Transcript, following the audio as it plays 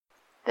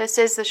This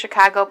is the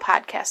Chicago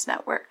Podcast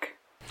Network.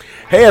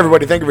 Hey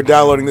everybody, thank you for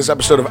downloading this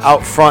episode of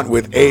Out Front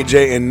with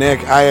AJ and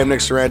Nick. I am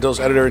Nick Sorrentos,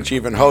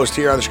 editor-in-chief and host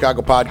here on the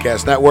Chicago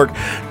Podcast Network,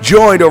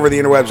 joined over the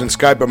interwebs and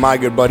Skype by my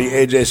good buddy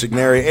AJ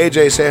Signeri.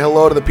 AJ, say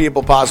hello to the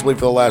people, possibly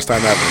for the last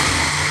time ever.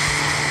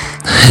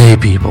 Hey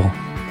people.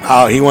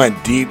 Oh, he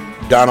went deep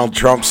Donald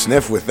Trump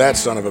sniff with that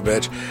son of a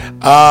bitch.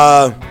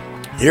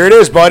 Here it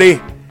is, buddy.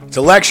 It's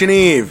election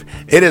eve.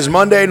 It is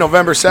Monday,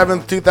 November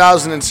 7th,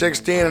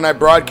 2016, and I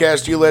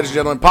broadcast to you, ladies and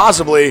gentlemen,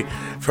 possibly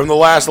from the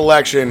last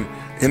election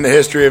in the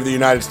history of the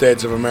United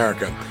States of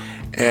America.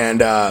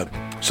 And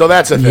so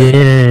that's a thing.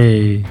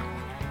 Yay.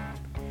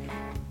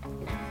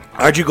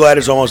 Aren't you glad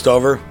it's almost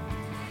over?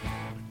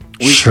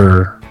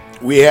 Sure.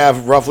 We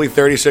have roughly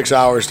 36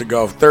 hours to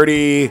go.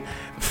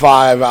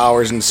 35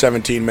 hours and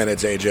 17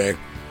 minutes, AJ.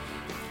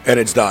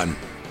 And it's done.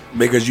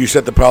 Because you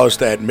set the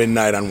post at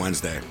midnight on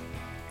Wednesday.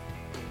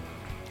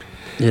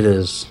 It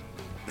is.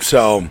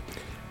 So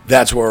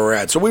that's where we're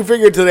at. So we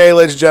figured today,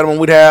 ladies and gentlemen,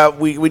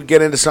 we'd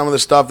get into some of the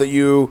stuff that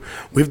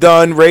we've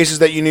done races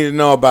that you need to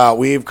know about.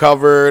 We've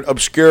covered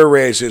obscure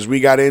races. We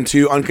got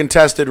into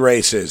uncontested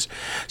races.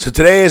 So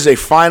today is a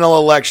final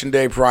election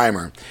day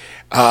primer.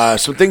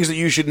 Some things that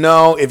you should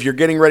know if you're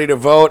getting ready to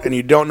vote and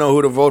you don't know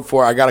who to vote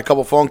for. I got a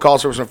couple phone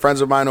calls from some friends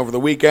of mine over the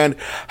weekend.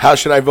 How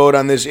should I vote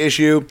on this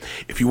issue?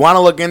 If you want to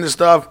look into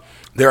stuff,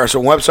 there are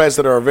some websites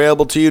that are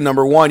available to you.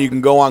 Number one, you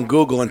can go on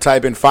Google and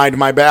type in Find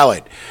My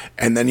Ballot.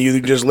 And then you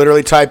just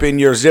literally type in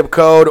your zip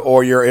code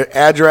or your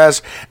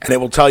address, and it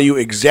will tell you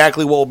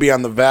exactly what will be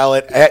on the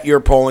ballot at your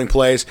polling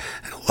place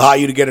and allow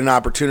you to get an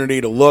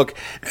opportunity to look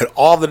at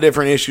all the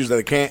different issues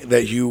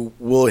that you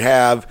will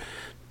have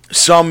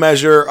some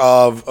measure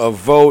of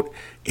vote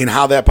in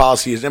how that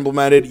policy is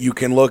implemented. You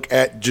can look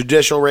at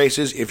judicial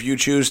races if you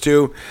choose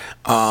to.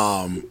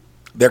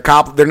 They're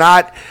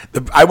not.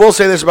 I will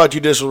say this about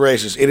judicial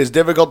races: it is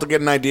difficult to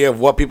get an idea of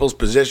what people's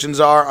positions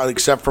are,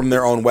 except from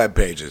their own web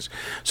pages.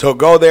 So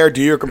go there,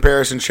 do your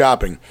comparison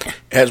shopping.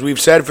 As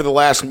we've said for the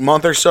last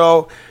month or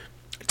so,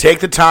 take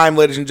the time,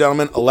 ladies and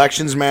gentlemen.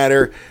 Elections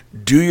matter.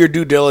 Do your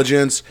due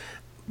diligence.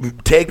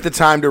 Take the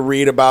time to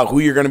read about who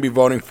you're going to be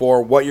voting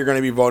for, what you're going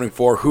to be voting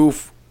for,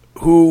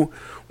 who,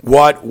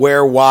 what,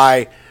 where,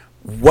 why,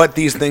 what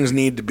these things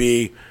need to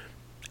be.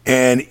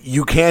 And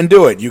you can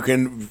do it. You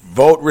can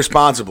vote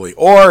responsibly.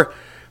 Or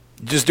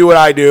just do what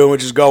I do,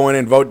 which is go in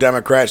and vote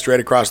Democrat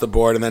straight across the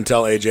board and then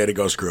tell AJ to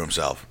go screw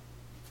himself.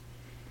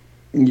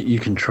 You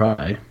can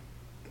try.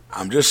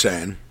 I'm just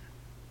saying.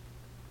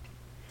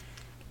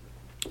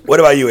 What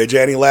about you, AJ?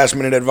 Any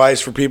last-minute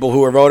advice for people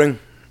who are voting?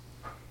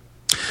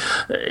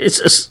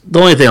 It's the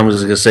only thing I'm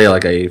just going to say,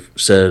 like I've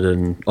said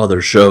in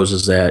other shows,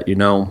 is that,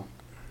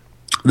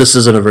 this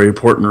isn't a very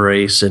important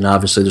race, and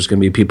obviously there's going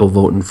to be people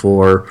voting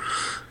for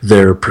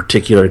their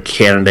particular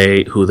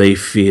candidate who they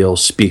feel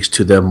speaks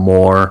to them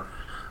more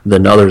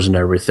than others and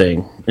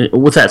everything.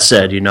 With that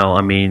said,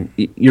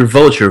 your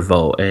vote's your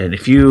vote, and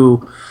if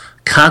you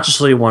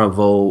consciously want to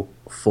vote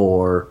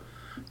for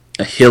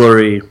a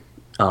Hillary,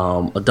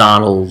 a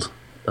Donald,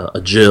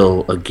 a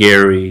Jill, a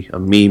Gary, a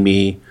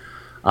Mimi,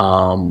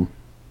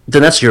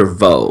 then that's your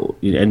vote,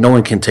 and no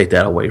one can take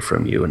that away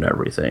from you and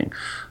everything.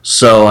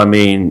 So,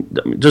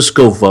 just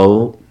go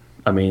vote.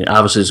 Obviously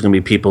there's going to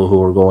be people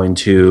who are going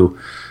to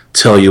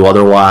tell you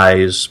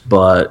otherwise,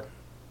 but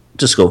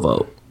just go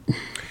vote.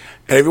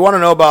 And if you want to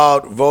know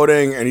about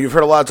voting, and you've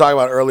heard a lot of talk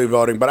about early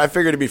voting, but I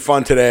figured it'd be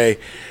fun today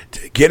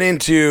to get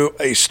into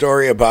a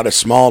story about a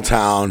small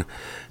town.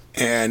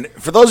 And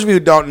for those of you who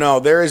don't know,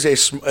 there is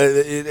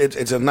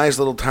it's a nice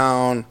little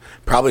town,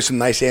 probably some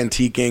nice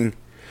antiquing.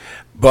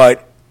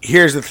 But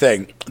here's the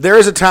thing. There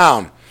is a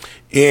town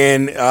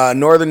in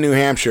northern New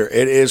Hampshire.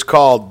 It is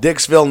called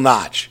Dixville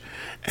Notch.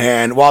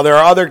 And while there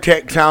are other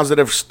towns that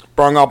have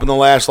sprung up in the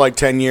last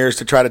 10 years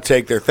to try to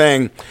take their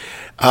thing,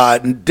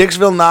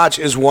 Dixville Notch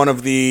is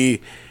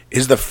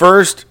the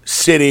first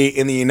city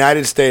in the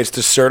United States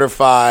to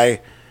certify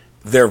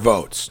their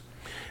votes.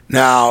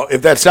 Now,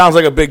 if that sounds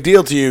like a big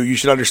deal to you, you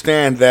should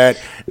understand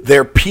that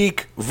their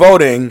peak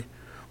voting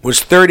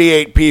was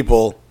 38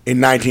 people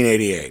in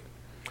 1988.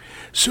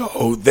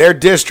 So their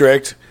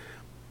district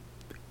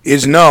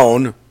is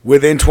known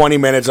within 20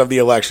 minutes of the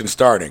election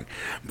starting.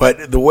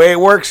 But the way it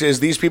works is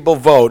these people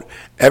vote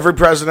every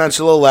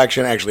presidential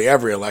election, actually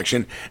every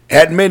election,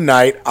 at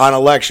midnight on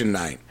election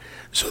night.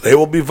 So they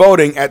will be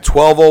voting at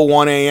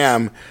 12:01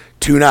 a.m.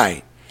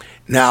 tonight.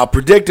 Now,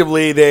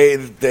 predictably,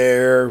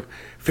 they're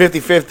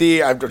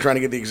 50-50. I'm trying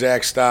to get the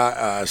exact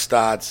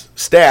stats.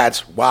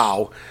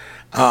 Wow.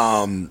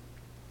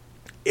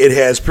 It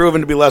has proven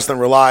to be less than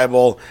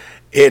reliable.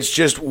 It's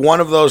just one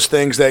of those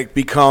things that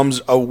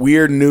becomes a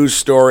weird news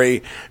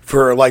story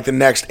for the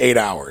next 8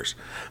 hours.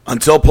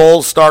 Until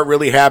polls start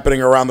really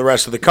happening around the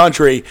rest of the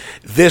country,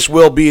 this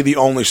will be the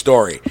only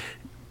story.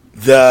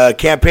 The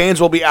campaigns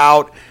will be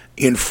out.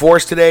 in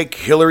force today.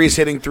 Hillary's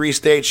hitting 3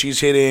 states. She's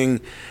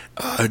hitting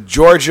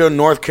Georgia,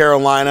 North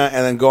Carolina,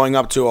 and then going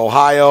up to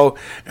Ohio.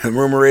 And the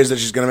rumor is that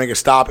she's going to make a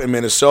stop in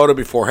Minnesota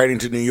before heading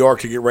to New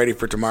York to get ready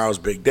for tomorrow's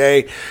big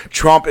day.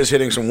 Trump is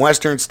hitting some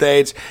western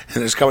states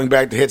and is coming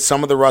back to hit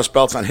some of the Rust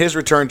Belts on his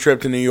return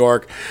trip to New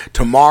York.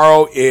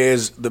 Tomorrow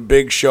is the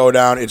big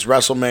showdown. It's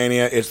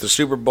WrestleMania. It's the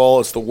Super Bowl.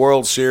 It's the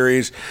World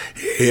Series.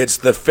 It's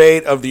the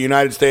fate of the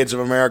United States of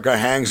America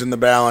hangs in the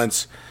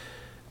balance.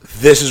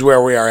 This is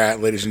where we are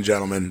at, ladies and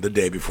gentlemen, the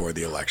day before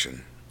the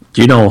election.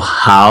 Do you know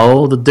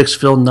how the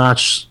Dixville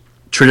Notch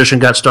tradition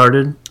got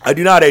started? I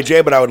do not,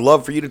 AJ, but I would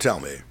love for you to tell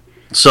me.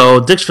 So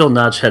Dixville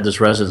Notch had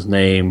this resident's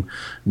name,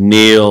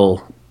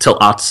 Neil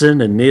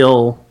Tillotson, and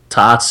Neil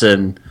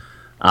Tillotson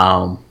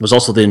was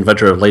also the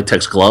inventor of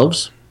latex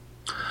gloves.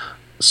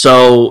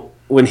 So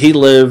when he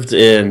lived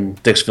in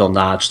Dixville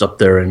Notch up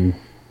there in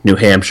New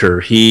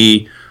Hampshire,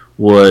 he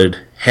would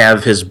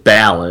have his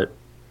ballot,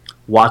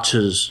 watch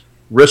his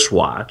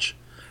wristwatch,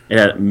 and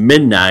at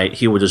midnight,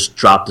 he would just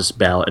drop this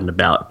ballot in the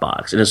ballot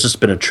box. And it's just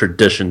been a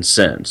tradition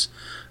since.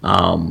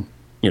 Tillotson,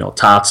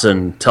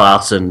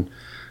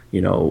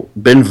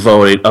 been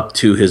voting up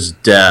to his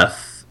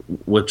death,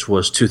 which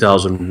was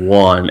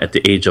 2001, at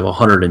the age of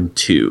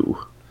 102.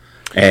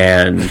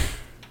 And,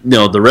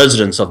 the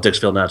residents of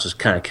Dixville Notch just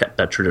kind of kept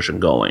that tradition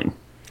going.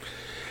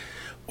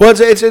 Well,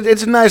 it's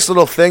a nice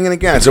little thing, and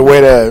again, it's a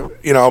way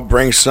to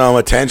bring some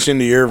attention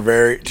to your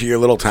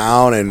little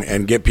town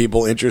and get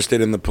people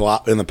interested in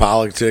the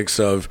politics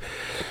of,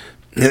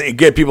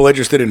 get people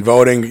interested in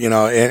voting,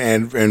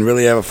 and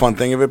really have a fun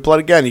thing of it. But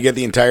again, you get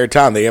the entire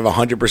town; they have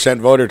 100%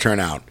 voter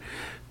turnout,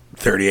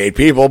 38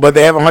 people, but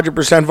they have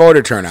 100%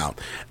 voter turnout.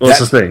 Well, that's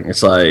the thing;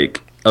 it's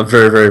like a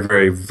very, very,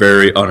 very,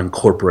 very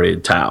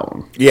unincorporated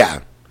town.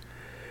 Yeah.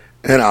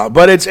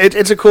 But it's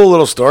a cool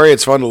little story.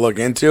 It's fun to look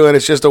into, and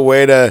it's just a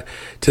way to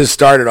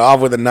start it off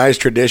with a nice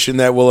tradition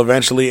that will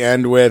eventually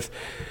end with,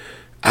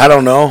 I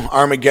don't know,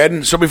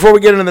 Armageddon. So before we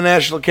get into the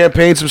national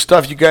campaign, some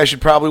stuff you guys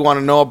should probably want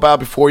to know about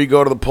before you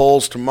go to the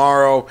polls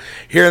tomorrow.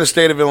 Here in the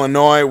state of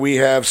Illinois, we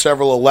have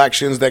several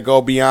elections that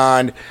go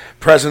beyond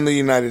President of the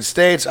United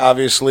States.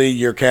 Obviously,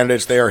 your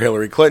candidates, they are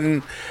Hillary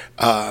Clinton,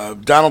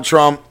 Donald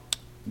Trump,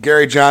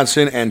 Gary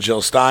Johnson, and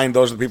Jill Stein.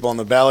 Those are the people on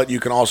the ballot.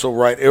 You can also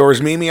write, or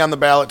is Mimi on the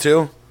ballot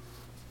too?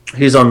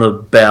 He's on the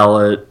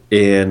ballot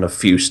in a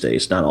few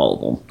states, not all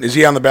of them. Is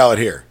he on the ballot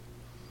here?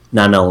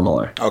 Not in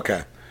Illinois.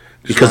 Okay.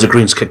 Because the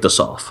Greens kicked us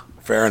off.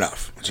 Fair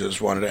enough.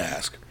 Just wanted to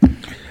ask.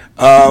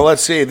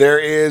 Let's see. There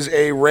is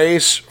a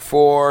race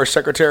for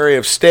Secretary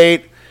of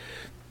State,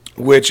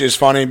 which is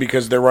funny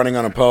because they're running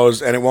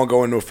unopposed, and it won't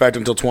go into effect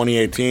until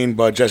 2018,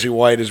 but Jesse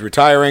White is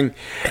retiring.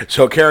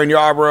 So Karen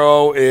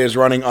Yarborough is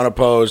running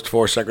unopposed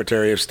for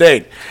Secretary of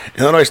State.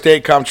 Illinois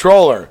State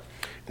Comptroller,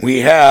 we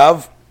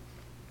have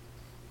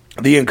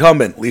the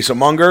incumbent, Lisa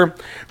Munger,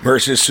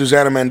 versus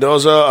Susana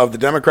Mendoza of the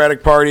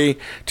Democratic Party,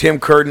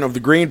 Tim Curtin of the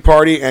Green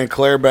Party, and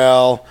Claire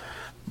Ball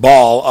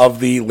of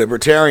the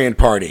Libertarian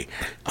Party.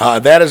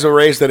 That is a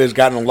race that has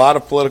gotten a lot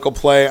of political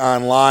play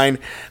online.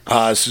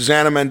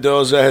 Susana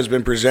Mendoza has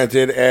been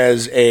presented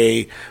as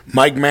a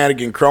Mike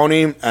Madigan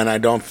crony, and I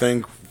don't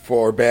think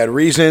for bad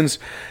reasons.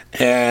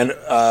 And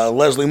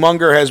Leslie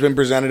Munger has been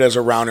presented as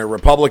a rounder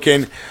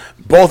Republican,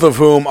 both of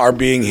whom are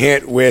being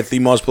hit with the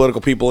most political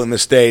people in the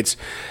state's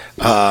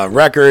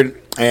record.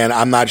 And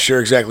I'm not sure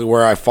exactly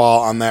where I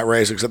fall on that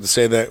race, except to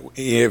say that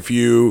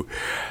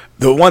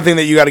the one thing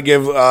that you got to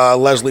give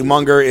Leslie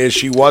Munger is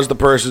she was the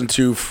person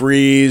to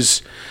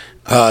freeze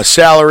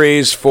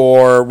salaries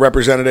for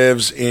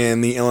representatives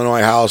in the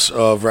Illinois House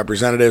of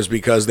Representatives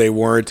because they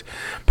weren't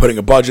putting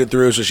a budget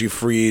through, so she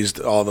freezed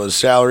all those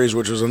salaries,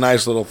 which was a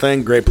nice little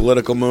thing, great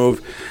political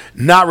move.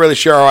 Not really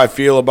sure how I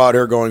feel about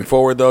her going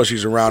forward, though.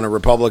 She's around a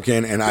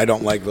Republican, and I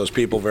don't like those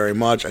people very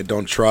much. I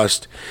don't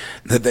trust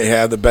that they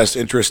have the best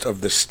interest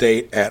of the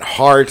state at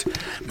heart,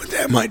 but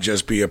that might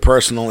just be a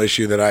personal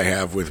issue that I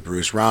have with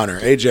Bruce Rauner.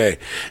 AJ,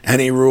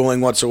 any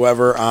ruling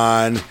whatsoever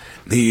on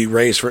the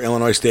race for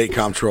Illinois State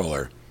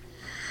Comptroller?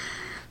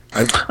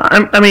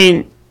 I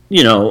mean,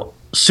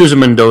 Susan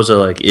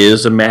Mendoza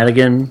is a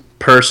Madigan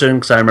person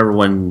because I remember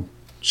when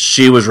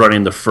she was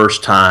running the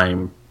first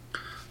time,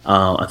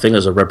 I think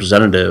as a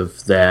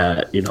representative,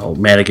 that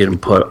Madigan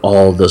put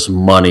all this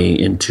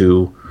money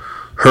into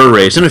her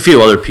race and a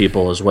few other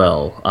people as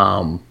well.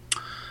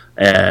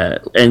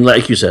 And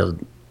like you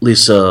said,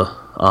 Lisa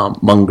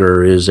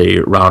Munger is a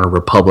rounder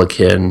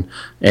Republican,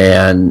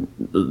 and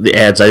the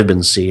ads I've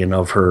been seeing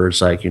of her, it's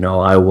like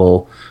I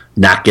will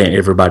not get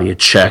everybody a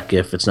check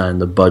if it's not in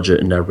the budget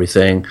and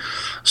everything.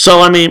 So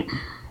I mean,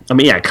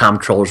 yeah,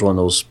 comptroller is one of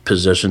those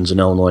positions in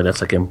Illinois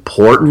that's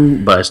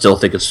important, but I still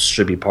think it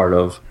should be part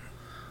of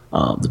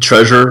the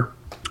treasurer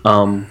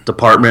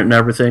department and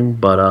everything.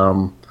 But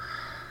I'm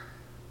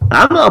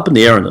up in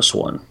the air on this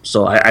one,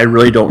 so I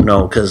really don't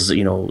know because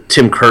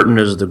Tim Curtin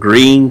is the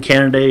Green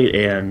candidate,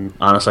 and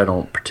honestly, I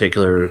don't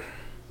particularly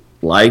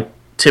like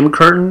Tim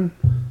Curtin.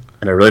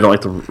 And I really don't like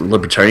the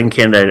Libertarian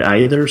candidate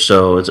either,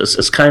 so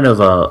it's kind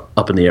of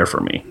up in the air for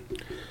me.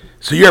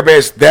 So you're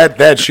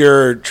that's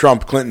your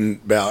Trump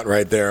Clinton ballot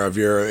right there.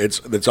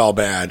 It's all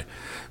bad.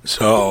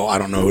 So I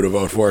don't know who to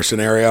vote for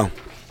scenario.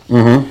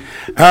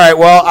 Mm-hmm. All right.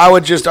 Well, I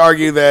would just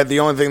argue that the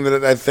only thing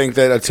that I think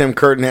that Tim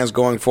Curtin has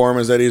going for him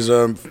is that he's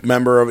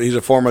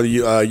a former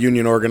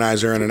union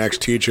organizer and an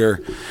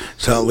ex-teacher.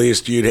 So at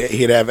least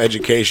he'd have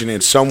education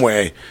in some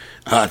way.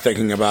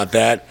 Thinking about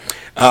that,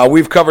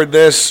 we've covered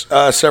this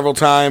several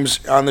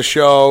times on the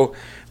show.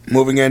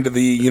 Moving into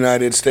the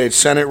United States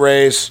Senate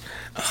race.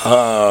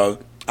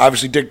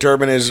 Obviously, Dick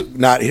Durbin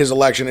his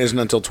election isn't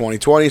until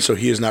 2020, so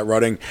he is not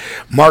running.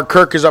 Mark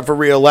Kirk is up for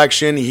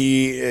re-election.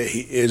 He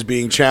is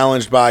being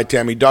challenged by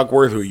Tammy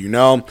Duckworth, who you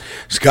know.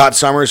 Scott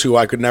Summers, who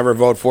I could never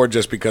vote for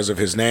just because of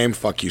his name.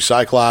 Fuck you,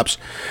 Cyclops.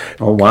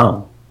 Oh,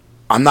 wow.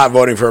 I'm not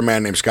voting for a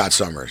man named Scott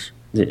Summers.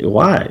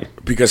 Why?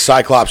 Because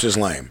Cyclops is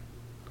lame.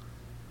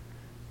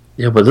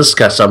 Yeah, but this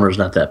Scott Summers is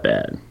not that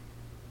bad.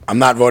 I'm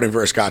not voting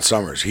for a Scott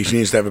Summers. He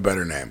needs to have a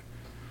better name.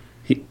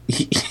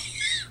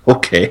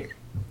 Okay.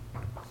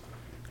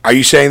 Are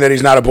you saying that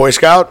he's not a Boy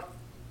Scout?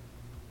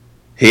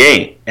 He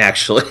ain't,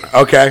 actually.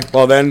 Okay,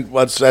 well then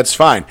that's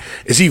fine.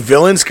 Is he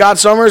villain Scott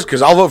Summers?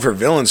 Because I'll vote for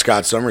villain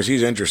Scott Summers.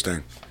 He's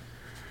interesting.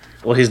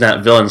 Well, he's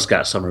not villain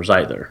Scott Summers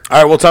either.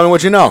 All right, well tell me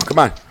what you know. Come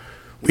on.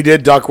 We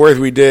did Duckworth.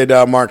 We did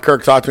Mark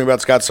Kirk. Talk to me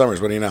about Scott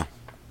Summers. What do you know?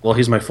 Well,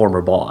 he's my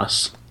former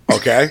boss.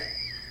 Okay.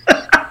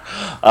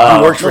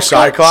 He works for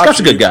Cyclops.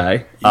 Scott's a good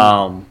guy.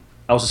 I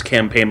was his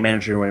campaign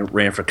manager when he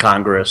ran for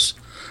Congress.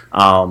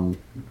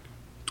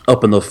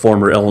 Up in the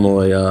former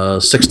Illinois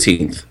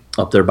 16th,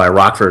 up there by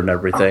Rockford and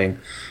everything.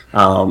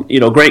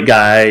 Great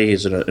guy.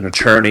 He's an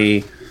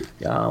attorney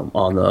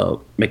on the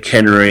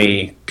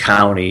McHenry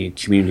County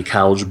Community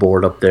College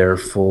Board up there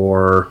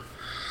for,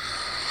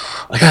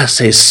 I gotta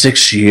say,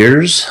 6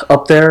 years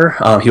up there.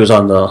 He was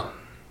on the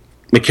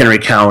McHenry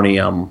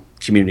County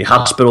Community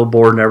Hospital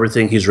Board and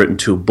everything. He's written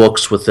 2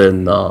 books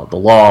within the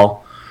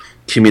law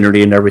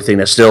community and everything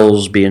that still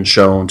is being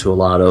shown to a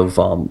lot of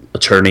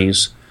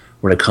attorneys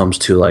when it comes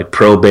to like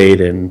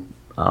probate and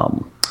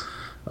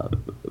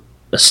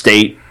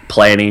estate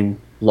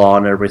planning law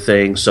and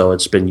everything. So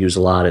it's been used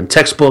a lot in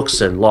textbooks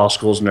and law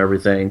schools and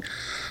everything.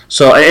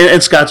 So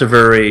and Scott's a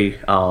very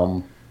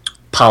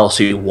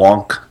policy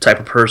wonk type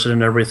of person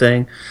and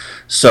everything.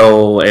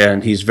 So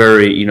and he's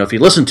very if you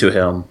listen to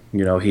him,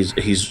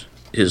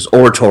 his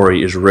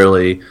oratory is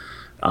really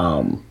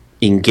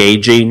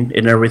engaging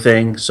in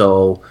everything.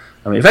 So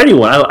I mean, if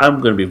anyone, I'm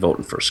going to be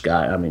voting for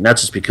Scott. I mean, not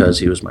just because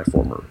he was my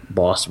former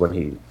boss when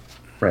he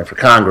ran for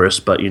Congress,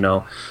 but,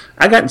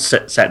 I got and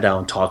sat down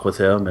and talked with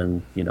him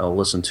and,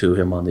 listened to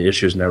him on the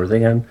issues and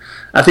everything. And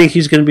I think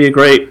he's going to be a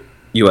great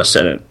U.S.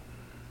 Senate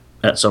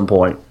at some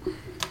point.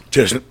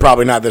 Just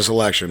probably not this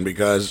election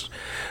because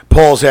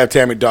polls have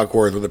Tammy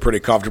Duckworth with a pretty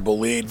comfortable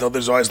lead, though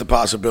there's always the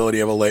possibility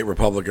of a late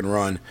Republican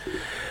run.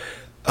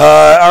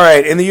 All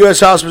right, in the U.S.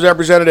 House of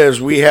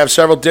Representatives, we have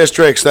several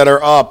districts that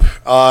are up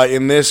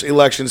in this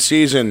election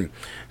season.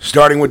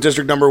 Starting with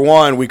District Number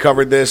 1, we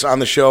covered this on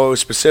the show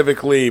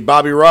specifically.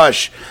 Bobby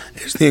Rush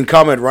is the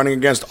incumbent running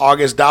against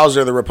August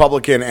Dowser, the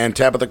Republican, and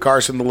Tabitha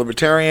Carson, the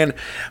Libertarian.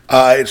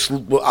 It's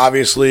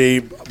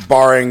obviously,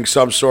 barring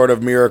some sort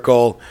of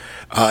miracle,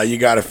 you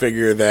got to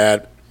figure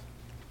that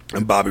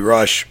Bobby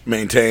Rush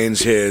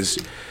maintains his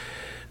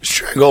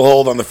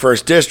stranglehold on the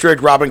 1st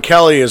District. Robin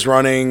Kelly is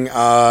running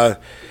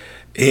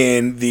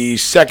in the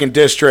 2nd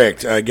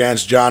District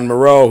against John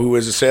Moreau, who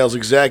is a sales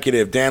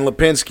executive. Dan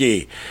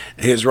Lipinski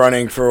is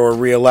running for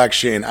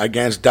re-election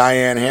against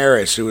Diane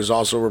Harris, who is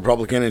also a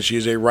Republican, and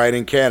she's a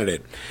write-in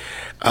candidate.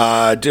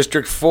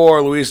 District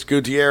 4, Luis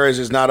Gutierrez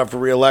is not up for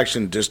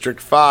re-election. District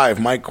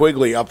 5, Mike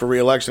Quigley up for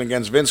re-election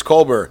against Vince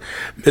Colbert,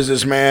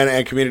 businessman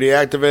and community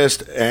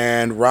activist,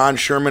 and Ron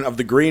Sherman of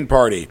the Green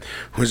Party,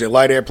 who is a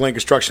light airplane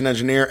construction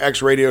engineer,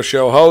 ex-radio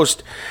show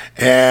host,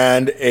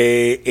 and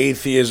a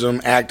atheism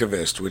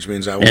activist, which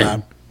means I will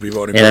not be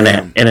voting for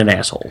him. And an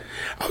asshole.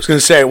 I was going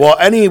to say, well,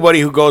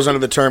 anybody who goes under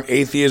the term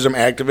atheism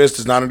activist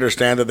does not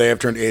understand that they have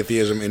turned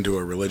atheism into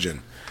a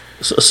religion.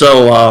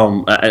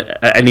 So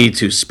I need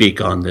to speak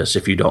on this,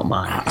 if you don't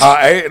mind.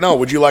 No,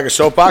 would you like a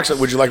soapbox?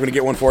 Would you like me to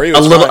get one for you? A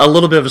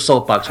little bit of a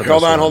soapbox.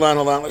 Hold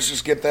on. Let's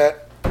just get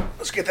that.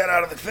 Let's get that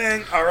out of the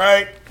thing. All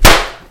right,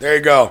 there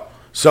you go.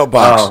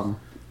 Soapbox.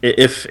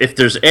 If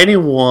there's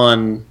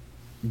anyone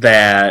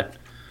that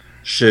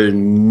should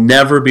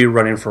never be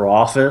running for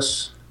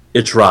office,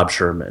 it's Rob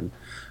Sherman.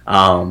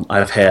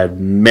 I've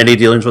had many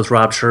dealings with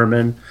Rob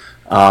Sherman.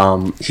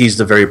 He's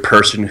the very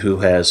person who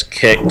has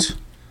kicked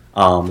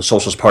the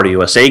Socialist Party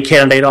USA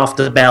candidate off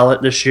the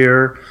ballot this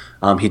year.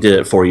 He did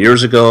it 4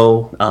 years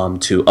ago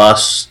to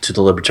us, to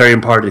the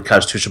Libertarian Party, the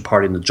Constitution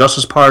Party, and the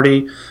Justice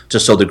Party,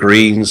 just so the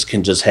Greens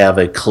can just have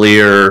a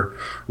clear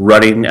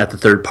running at the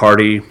third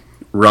party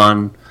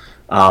run.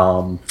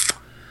 The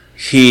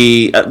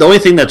only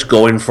thing that's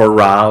going for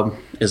Rob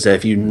is that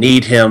if you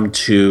need him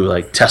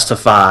to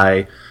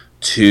testify,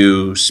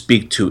 to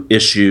speak to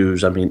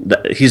issues, I mean,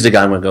 he's the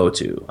guy I'm going to go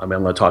to. I mean,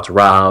 I'm going to talk to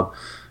Rob,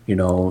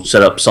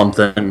 set up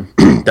something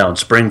down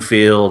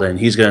Springfield, and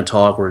he's going to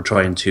talk. We're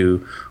trying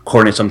to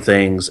coordinate some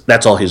things.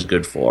 That's all he's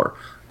good for.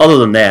 other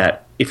than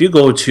that, if you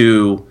go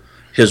to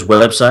his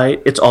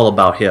website, it's all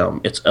about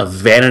him. It's a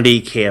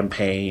vanity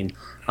campaign.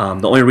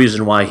 The only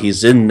reason why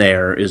he's in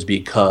there is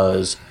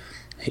because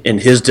in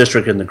his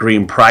district, in the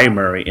Green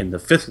primary, in the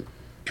 5th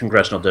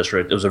congressional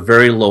district, it was a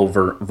very low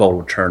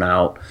voter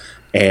turnout,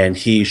 and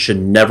he should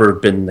never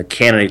have been the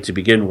candidate to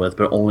begin with,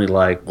 but only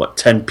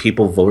 10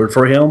 people voted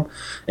for him,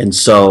 and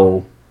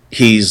so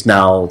he's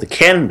now the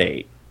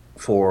candidate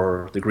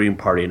for the Green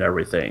Party and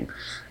everything.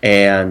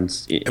 And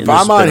if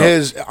I'm on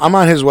his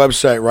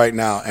website right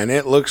now, and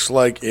it looks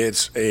like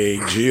it's a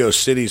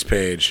GeoCities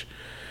page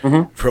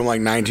from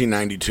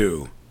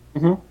 1992.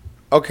 Mm-hmm.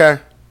 Okay,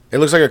 it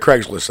looks like a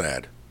Craigslist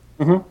ad.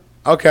 Mm-hmm.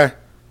 Okay.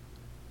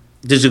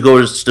 Did you go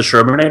to the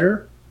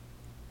Shermanator?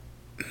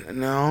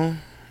 No.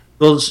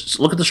 Well,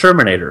 look at the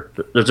Shermanator.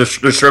 There's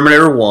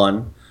Shermanator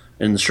 1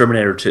 and the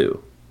Shermanator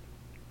 2.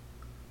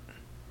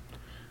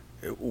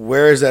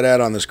 Where is that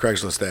at on this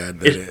Craigslist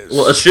ad?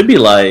 Well, it should be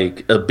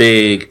like a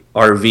big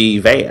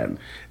RV van.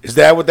 Is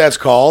that what that's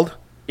called?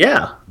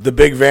 Yeah. The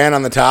big van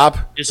on the top?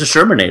 It's a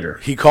Shermanator.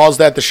 He calls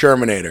that the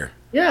Shermanator.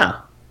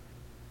 Yeah.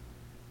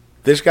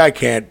 This guy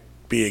can't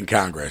be in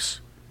Congress.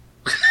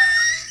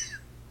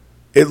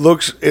 It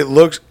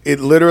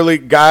literally,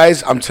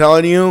 guys, I'm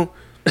telling you,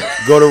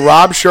 go to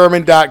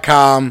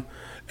robsherman.com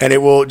and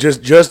it will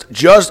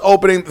just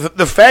opening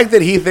the fact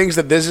that he thinks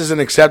that this is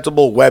an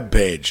acceptable web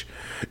page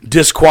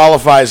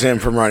disqualifies him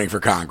from running for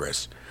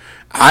Congress.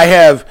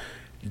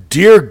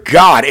 Dear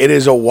God, it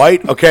is a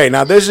white. Okay,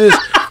 now this is,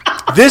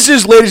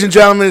 ladies and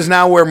gentlemen, is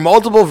now where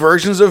multiple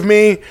versions of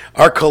me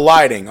are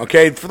colliding.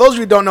 Okay, for those of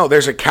you who don't know,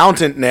 there's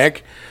Accountant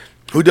Nick,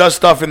 who does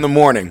stuff in the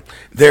morning.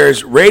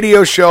 There's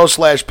radio show /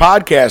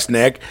 podcast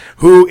Nick,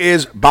 who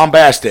is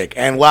bombastic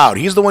and loud.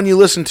 He's the one you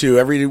listen to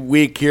every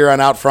week here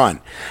on Out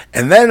Front.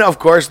 And then, of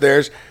course,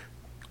 there's,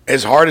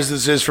 as hard as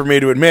this is for me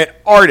to admit,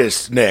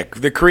 artist Nick,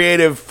 the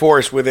creative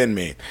force within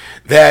me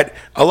that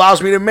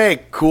allows me to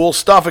make cool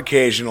stuff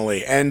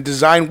occasionally and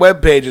design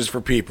web pages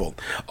for people.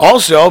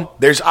 Also,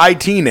 there's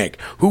IT Nick,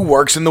 who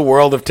works in the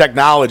world of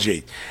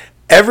technology.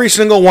 Every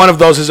single one of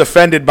those is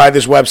offended by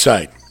this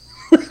website.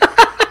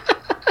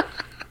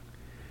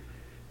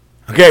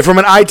 Okay, from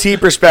an IT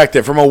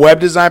perspective, from a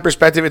web design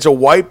perspective, it's a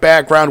white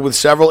background with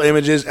several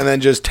images and then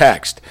just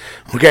text.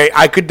 Okay,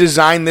 I could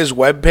design this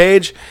web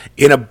page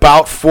in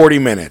about 40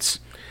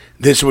 minutes.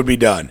 This would be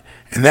done,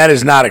 and that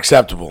is not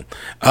acceptable.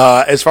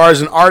 As far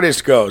as an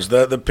artist goes,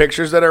 the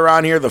pictures that are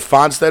on here, the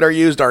fonts that are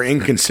used are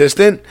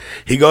inconsistent.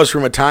 He goes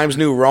from a Times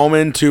New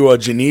Roman to a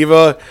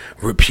Geneva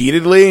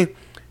repeatedly.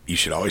 You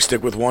should always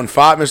stick with one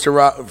font,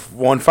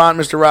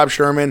 Mr. Rob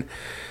Sherman.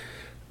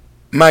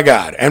 My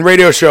God. And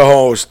radio show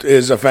host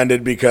is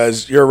offended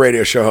because you're a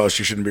radio show host.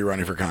 You shouldn't be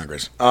running for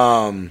Congress.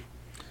 Are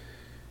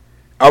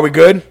we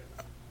good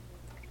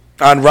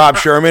on Rob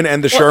Sherman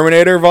and the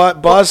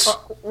Shermanator bus?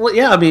 Well,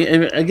 yeah. I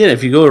mean, again,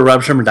 if you go to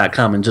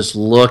robsherman.com and just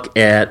look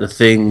at the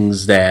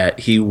things that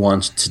he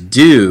wants to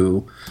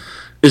do,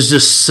 is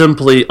just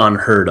simply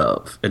unheard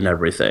of and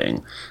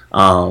everything.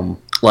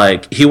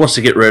 Like, he wants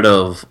to get rid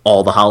of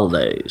all the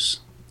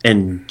holidays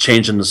and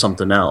change them to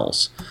something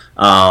else.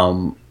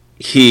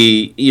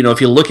 He, if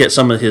you look at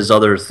some of his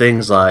other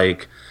things,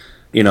 like,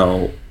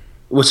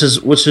 what's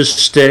his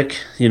shtick?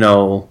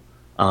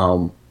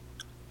 Rob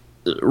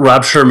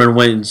Sherman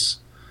wins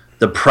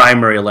the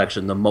primary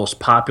election, the most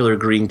popular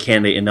Green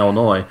candidate in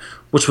Illinois,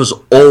 which was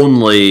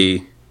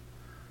only,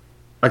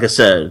 like I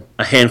said,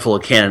 a handful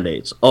of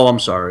candidates. Oh, I'm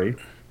sorry.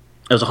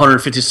 It was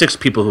 156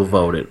 people who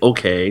voted.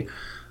 Okay.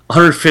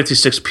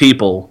 156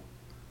 people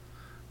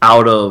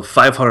out of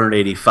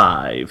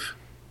 585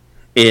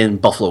 in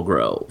Buffalo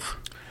Grove.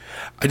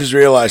 I just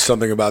realized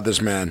something about this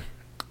man,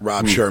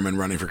 Rob Sherman,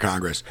 running for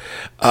Congress.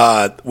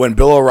 When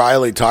Bill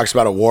O'Reilly talks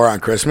about a war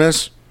on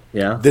Christmas,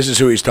 this is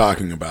who he's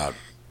talking about.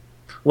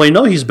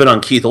 Well, he's been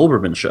on Keith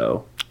Olbermann's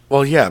show.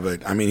 Well, yeah,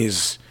 but, I mean,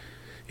 he's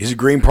a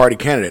Green Party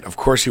candidate. Of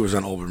course he was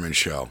on Olbermann's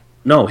show.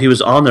 No, he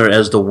was on there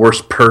as the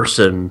worst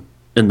person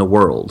in the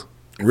world.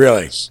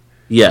 Really?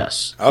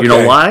 Yes. Okay. You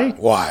know why?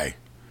 Why?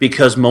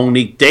 Because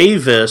Monique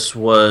Davis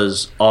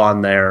was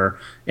on there,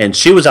 and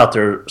she was out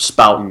there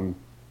spouting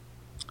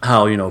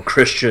how,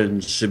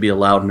 Christians should be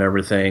allowed and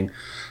everything.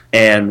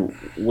 And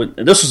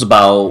this was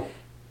about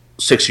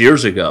 6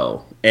 years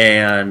ago.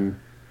 And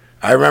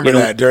I remember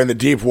that during the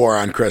deep war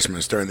on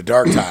Christmas, during the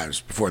dark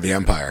times before the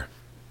empire.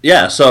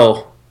 Yeah,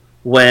 so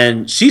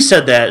when she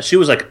said that, she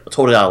was like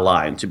totally out of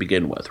line to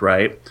begin with,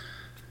 right?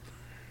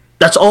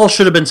 That's all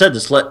should have been said.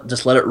 Just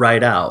let it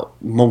ride out.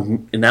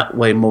 In that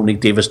way,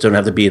 Monique Davis didn't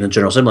have to be in the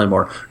General Assembly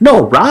anymore.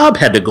 No, Rob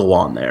had to go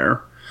on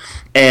there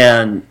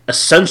and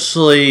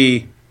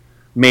essentially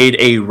made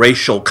a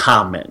racial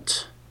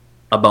comment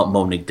about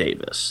Monique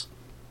Davis.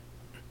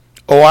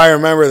 Oh, I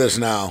remember this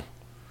now.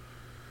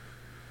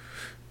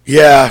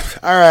 Yeah,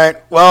 all right.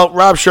 Well,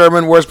 Rob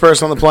Sherman, worst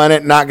person on the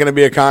planet, not going to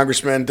be a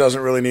congressman,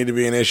 doesn't really need to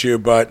be an issue,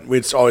 but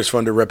it's always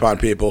fun to rip on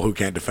people who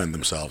can't defend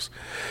themselves.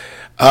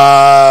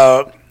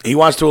 He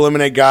wants to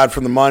eliminate God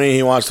from the money.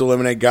 He wants to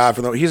eliminate God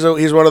from the. He's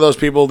one of those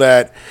people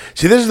that.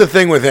 See, this is the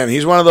thing with him.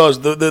 He's one of those.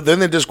 The thing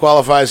that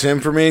disqualifies him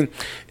for me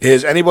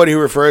is anybody who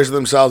refers to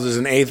themselves as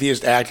an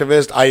atheist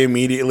activist. I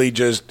immediately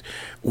just,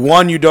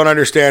 one, you don't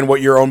understand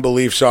what your own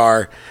beliefs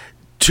are.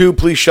 Two,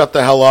 please shut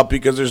the hell up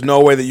because there's no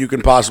way that you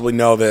can possibly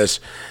know this.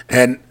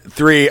 And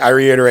three, I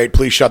reiterate,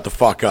 please shut the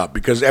fuck up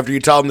because after you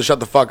tell them to shut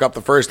the fuck up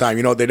the first time,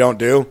 you know what they don't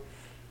do?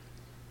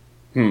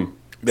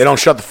 They don't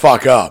shut the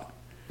fuck up.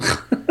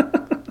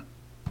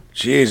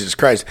 Jesus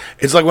Christ.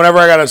 It's like whenever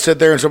I got to sit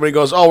there and somebody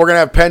goes, oh, we're going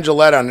to have Penn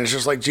Jillette on. It's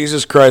just like,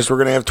 Jesus Christ, we're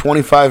going to have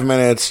 25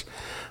 minutes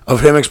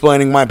of him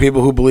explaining why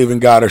people who believe in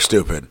God are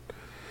stupid.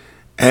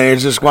 And I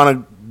just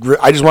want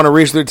to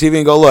reach through the TV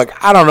and go, look,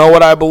 I don't know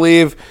what I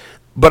believe,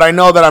 but I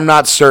know that I'm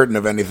not certain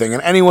of anything.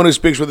 And anyone who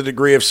speaks with a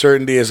degree of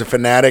certainty is a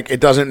fanatic.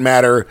 It doesn't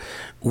matter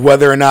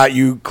whether or not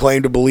you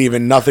claim to believe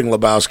in nothing,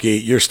 Lebowski.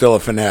 You're still a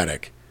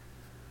fanatic.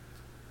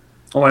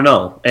 Oh, I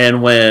know.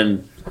 And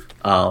when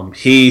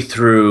he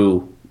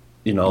threw,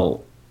 the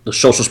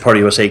Socialist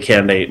Party USA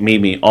candidate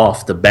Mimi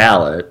off the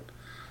ballot,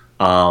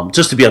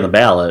 just to be on the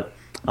ballot,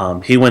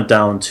 he went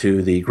down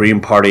to the Green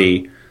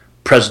Party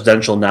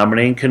presidential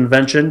nominating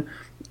convention,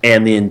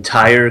 and the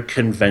entire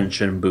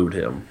convention booed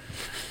him.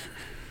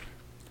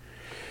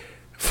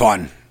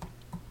 Fun.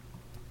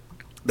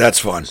 That's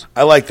fun.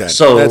 I like that.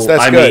 So, that's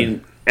I good.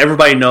 mean,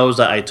 everybody knows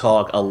that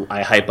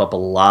I hype up a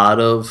lot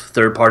of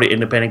third-party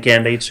independent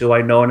candidates who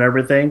I know and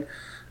everything.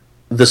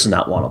 This is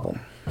not one of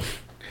them.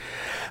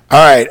 All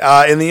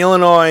right. In the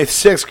Illinois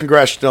 6th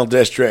Congressional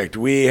District,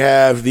 we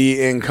have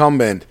the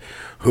incumbent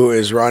who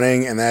is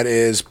running, and that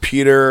is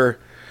Peter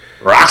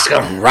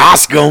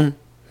Roskam.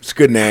 It's a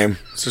good name.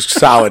 It's a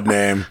solid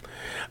name.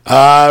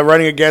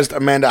 Running against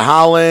Amanda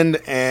Holland.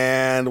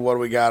 And what do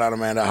we got on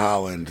Amanda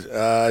Holland?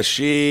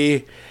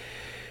 She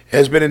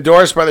has been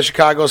endorsed by the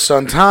Chicago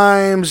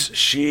Sun-Times.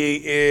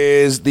 She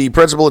is the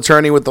principal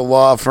attorney with the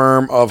law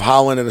firm of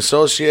Holland and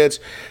Associates.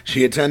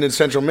 She attended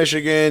Central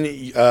Michigan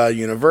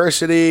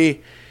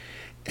University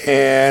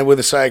and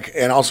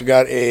also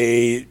got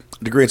a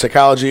degree in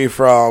psychology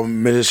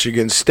from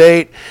Michigan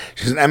State.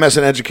 She's an MS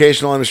in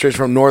Educational Administration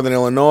from Northern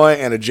Illinois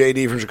and a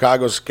JD from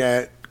Chicago's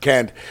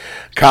Kent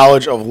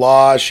College of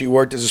Law. She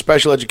worked as a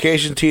special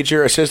education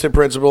teacher, assistant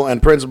principal,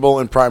 and principal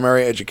in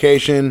primary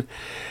education.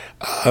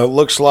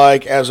 Looks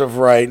like, as of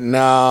right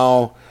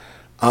now,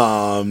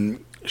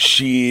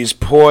 she's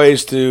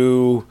poised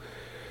to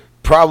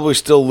probably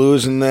still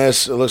lose in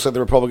this. It looks like the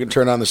Republican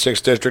turn on the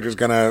 6th District is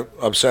going to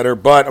upset her.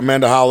 But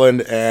Amanda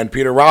Holland and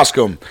Peter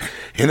Roskam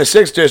in the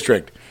 6th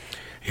District.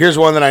 Here's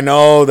one that I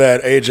know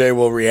that AJ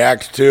will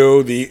react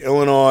to. The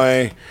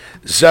Illinois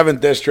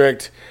 7th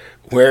District,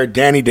 where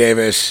Danny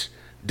Davis,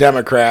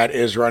 Democrat,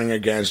 is running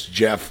against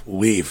Jeff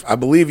Leaf. I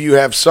believe you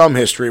have some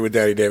history with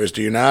Danny Davis,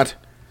 do you not?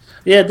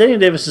 Yeah, Danny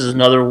Davis is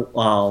another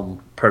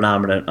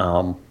predominant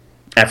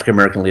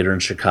African-American leader in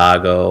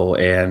Chicago,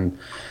 and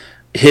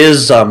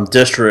his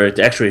district,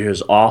 actually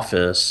his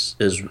office,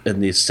 is in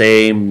the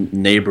same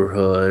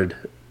neighborhood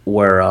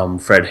where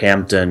Fred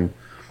Hampton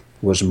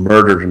was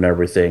murdered and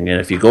everything. And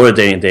if you go to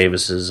Danny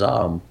Davis's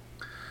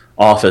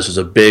office, there's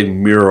a big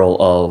mural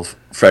of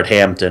Fred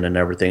Hampton and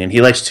everything, and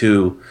he likes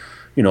to,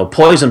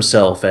 poise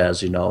himself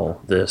as,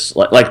 this,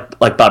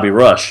 like Bobby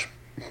Rush,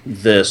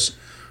 this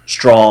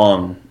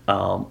strong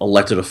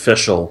elected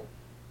official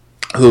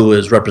who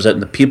is representing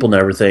the people and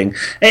everything.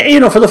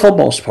 And, for the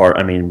most part,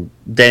 I mean,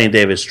 Danny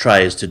Davis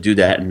tries to do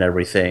that and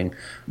everything.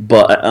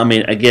 But, I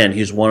mean, again,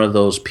 he's one of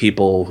those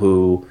people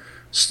who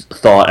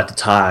thought at the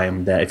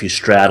time that if you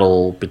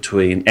straddle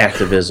between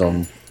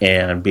activism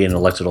and being an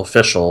elected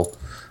official,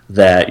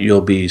 that you'll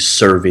be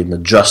serving the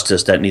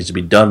justice that needs to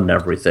be done and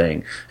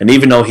everything. And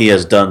even though he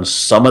has done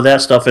some of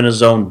that stuff in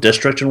his own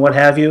district and what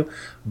have you,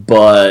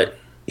 but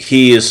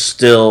he is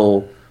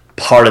still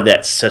part of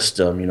that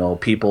system.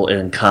 People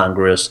in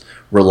Congress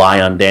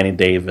rely on Danny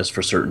Davis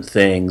for certain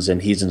things,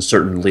 and he's in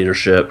certain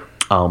leadership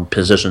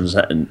positions,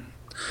 and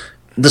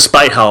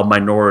despite how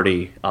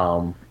minority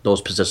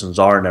those positions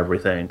are and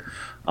everything.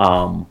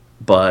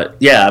 But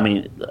yeah, I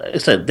mean, like I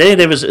said, Danny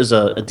Davis is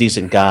a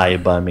decent guy,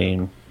 but I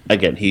mean,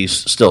 again, he's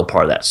still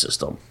part of that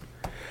system.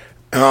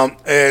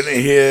 And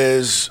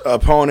his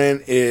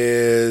opponent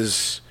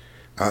is,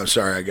 I want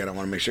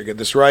to make sure I get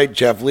this right,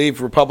 Jeff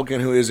Leaf,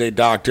 Republican, who is a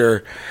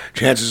doctor.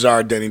 Chances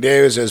are Danny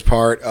Davis, as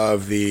part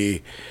of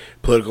the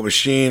political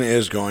machine,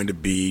 is going to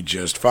be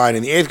just fine.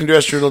 In the 8th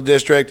Congressional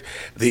District,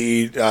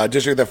 the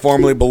district that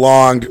formerly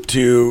belonged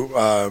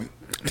to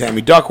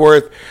Tammy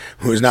Duckworth,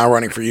 who is now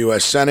running for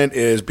U.S. Senate,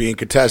 is being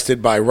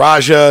contested by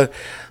Raja,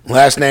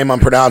 last name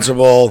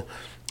unpronounceable,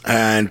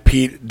 and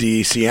Pete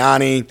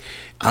DeCiani.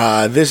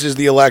 This is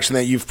the election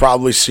that you've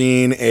probably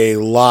seen a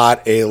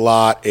lot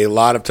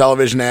of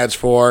television ads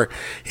for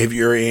if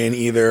you're in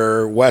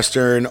either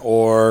Western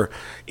or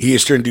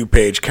Eastern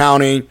DuPage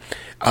County.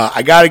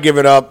 I got to give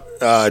it up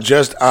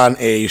just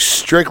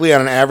strictly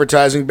on an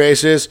advertising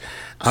basis.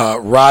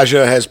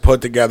 Raja has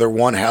put together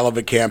one hell of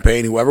a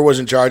campaign. Whoever was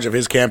in charge of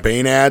his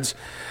campaign ads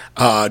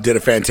did a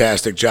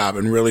fantastic job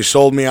and really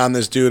sold me on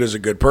this dude as a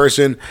good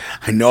person.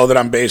 I know that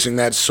I'm basing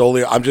that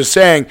solely. I'm just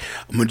saying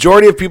a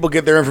majority of people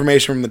get their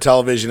information from the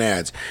television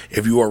ads.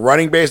 If you are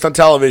running based on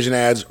television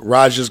ads,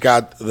 Raja's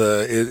got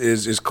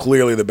is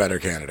clearly the better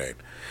candidate.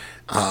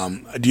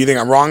 Do you think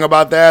I'm wrong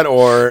about that,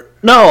 or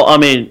No, I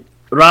mean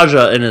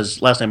Raja, and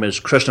his last name is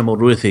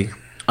Krishnamurthy.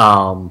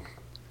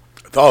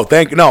 Oh,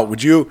 thank you. No,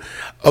 would you?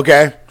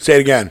 Okay, say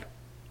it again.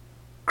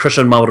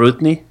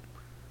 Krishnamurthy.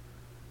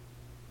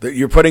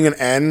 You're putting an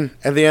N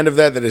at the end of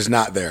that is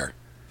not there.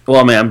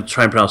 Well, I mean, I'm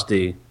trying to pronounce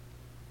the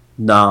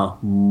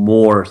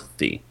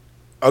Namorthi.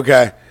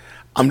 Okay,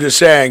 I'm just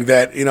saying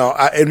that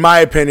in my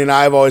opinion,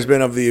 I've always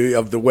been of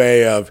the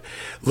way of,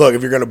 look,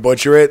 if you're going to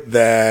butcher it,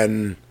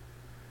 then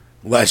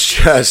let's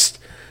just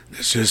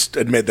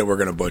admit that we're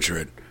going to butcher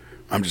it.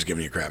 I'm just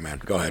giving you crap, man.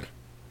 Go ahead.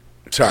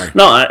 Sorry.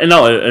 No,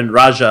 and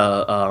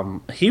Raja,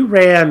 he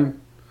ran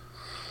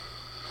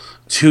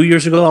 2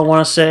 years ago, I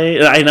want to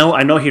say. I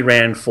know he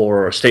ran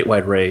for a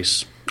statewide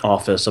race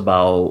office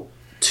about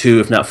 2,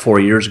 if not 4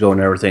 years ago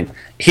and everything.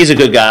 He's a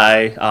good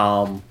guy.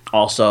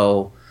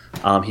 Also,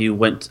 I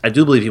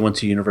do believe he went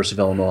to University of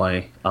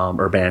Illinois,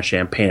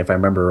 Urbana-Champaign, if I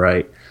remember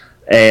right.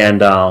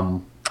 And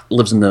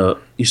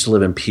used to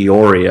live in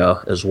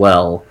Peoria as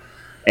well.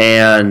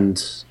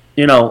 And,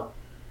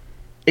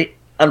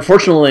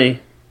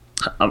 unfortunately,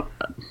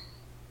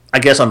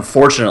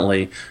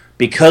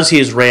 because he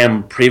has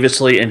ran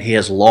previously and he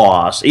has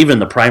lost, even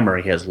the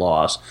primary he has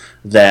lost,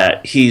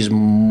 that he's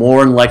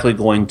more than likely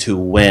going to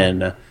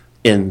win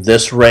in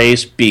this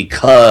race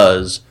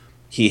because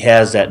he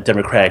has that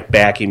Democratic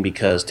backing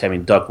because Tammy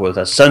Duckworth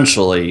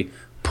essentially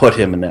put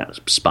him in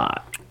that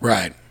spot.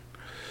 Right.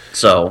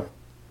 So.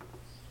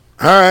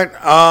 All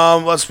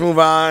right. Let's move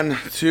on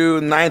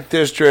to 9th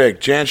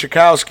District. Jan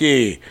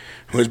Schakowsky,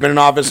 who has been in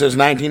office since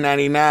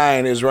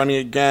 1999, is running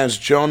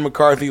against Joan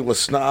McCarthy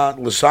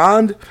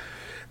Lasand,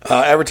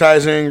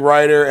 advertising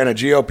writer and a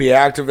GOP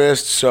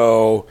activist.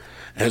 So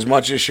as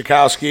much as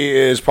Schakowsky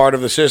is part of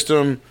the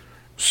system,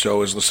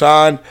 so is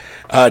Lasand.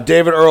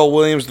 David Earl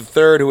Williams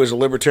III, who is a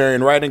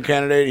libertarian writing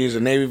candidate. He's a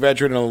Navy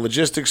veteran and a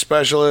logistics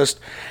specialist.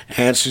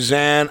 And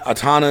Suzanne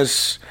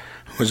Atanas,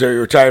 who is a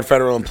retired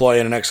federal employee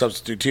and an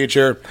ex-substitute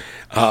teacher.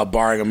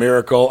 Barring a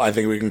miracle, I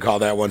think we can call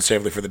that one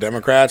safely for the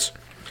Democrats.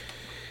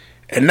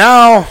 And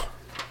now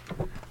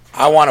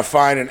I want to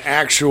find an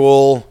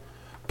actual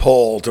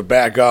poll to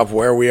back up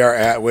where we are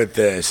at with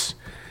this.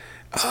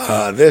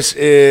 This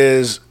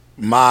is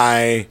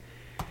my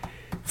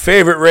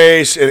favorite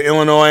race in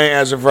Illinois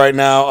as of right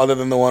now, other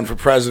than the one for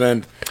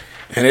president.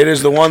 And it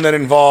is the one that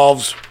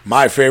involves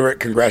my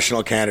favorite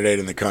congressional candidate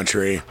in the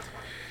country,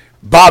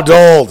 Bob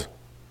Dole.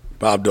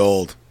 Bob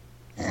Dole.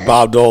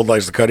 Bob Dole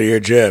likes to cut a ear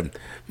jib.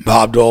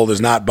 Bob Dole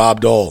is not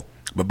Bob Dole.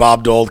 But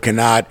Bob Dole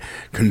cannot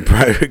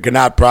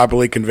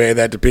properly convey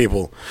that to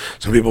people.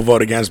 So people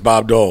vote against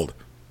Bob Dole.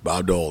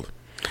 Bob Dole.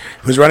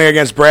 Who's running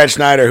against Brad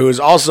Schneider, who is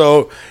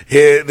also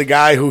the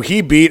guy who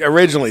he beat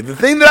originally. The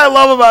thing that I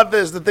love about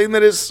this, the thing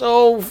that is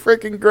so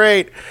freaking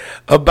great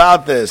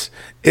about this,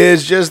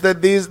 is just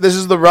that this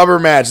is the rubber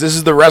match. This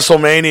is the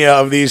WrestleMania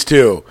of these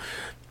two.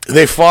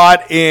 They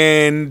fought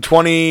in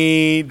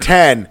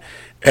 2010,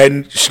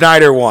 and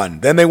Schneider won.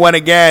 Then they went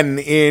again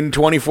in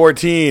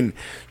 2014,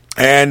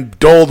 and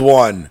Dole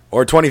won.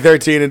 Or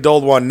 2013, and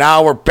Dole won.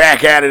 Now we're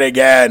back at it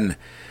again.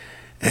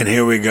 And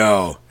here we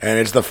go. And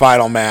it's the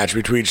final match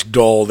between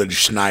Dole and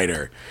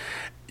Schneider.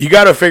 You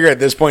got to figure at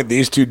this point,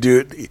 these two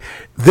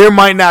there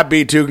might not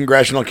be two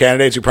congressional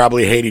candidates who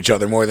probably hate each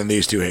other more than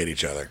these two hate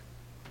each other.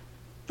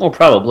 Well,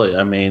 probably.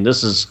 I mean,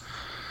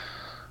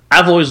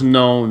 I've always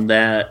known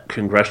that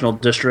congressional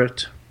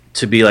district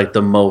to be like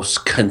the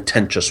most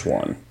contentious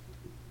one.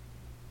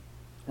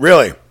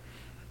 Really?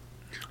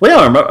 Well,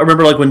 yeah, I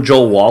remember like when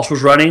Joe Walsh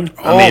was running.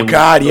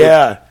 God,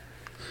 yeah.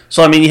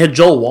 So, I mean, you had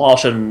Joe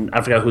Walsh, and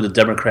I forgot who the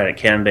Democratic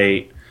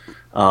candidate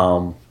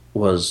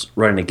was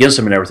running against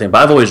him and everything.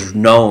 But I've always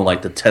known,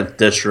 like, the 10th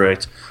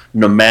District,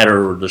 no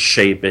matter the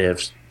shape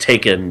it's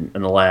taken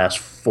in the last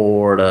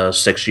 4 to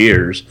 6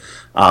 years,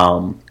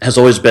 has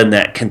always been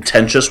that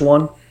contentious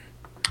one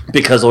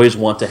because I always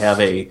want to have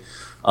a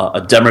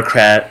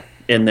Democrat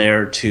in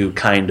there to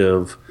kind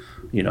of,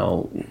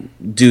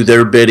 do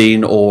their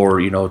bidding or,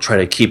 try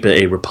to keep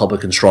it a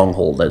Republican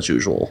stronghold as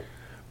usual.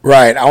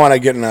 Right. I want to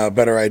get a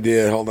better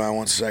idea. Hold on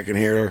one second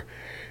here.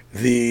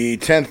 The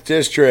 10th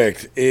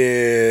District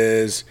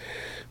is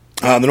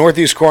the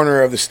northeast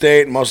corner of the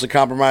state, mostly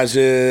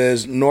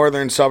compromises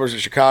northern suburbs of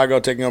Chicago,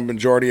 taking up a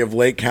majority of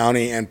Lake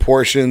County and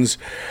portions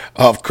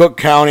of Cook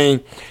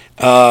County.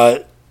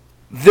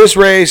 This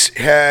race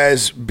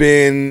has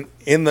been,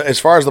 as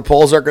far as the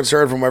polls are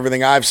concerned, from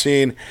everything I've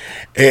seen,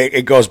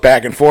 it goes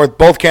back and forth.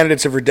 Both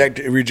candidates have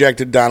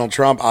rejected Donald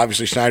Trump.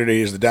 Obviously, Schneider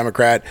is the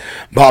Democrat.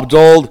 Bob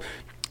Dole,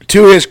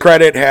 to his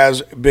credit,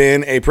 has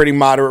been a pretty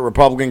moderate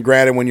Republican.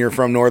 Granted, when you're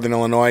from Northern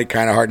Illinois,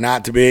 kind of hard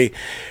not to be.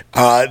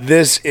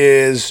 This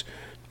is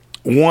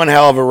one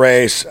hell of a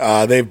race.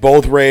 They've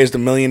both raised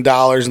 $1 million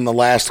in the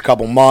last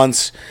couple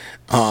months.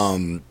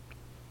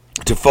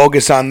 to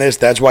focus on this.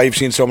 That's why you've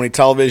seen so many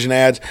television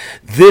ads.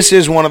 This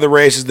is one of the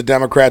races the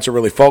Democrats are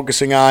really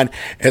focusing on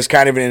as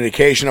kind of an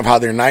indication of how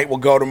their night will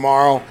go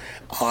tomorrow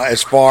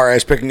as far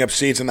as picking up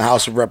seats in the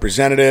House of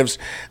Representatives.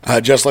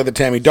 Just like the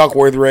Tammy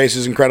Duckworth race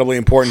is incredibly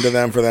important to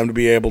them for them to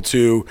be able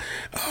to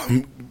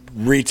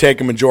retake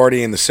a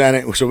majority in the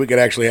Senate so we could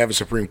actually have a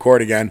Supreme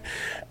Court again.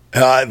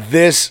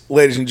 This,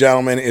 ladies and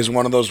gentlemen, is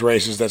one of those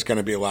races that's going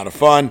to be a lot of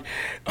fun.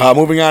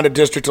 Moving on to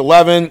District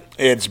 11,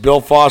 it's Bill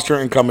Foster,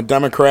 incumbent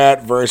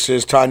Democrat,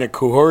 versus Tanya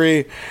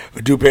Chowdhury, a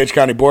DuPage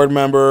County board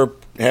member.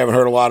 Haven't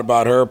heard a lot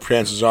about her.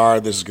 Chances are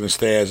this is going to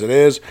stay as it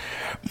is.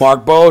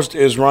 Mark Bost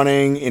is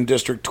running in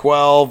District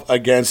 12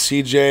 against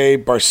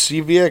C.J.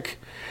 Barsiviak.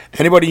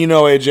 Anybody you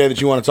know, AJ,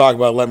 that you want to talk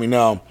about, let me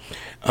know.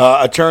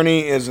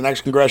 Attorney is an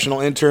ex-congressional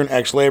intern,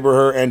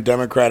 ex-laborer, and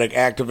Democratic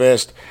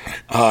activist.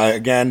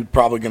 Again,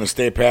 probably going to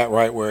stay pat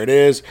right where it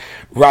is.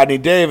 Rodney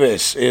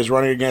Davis is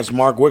running against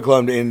Mark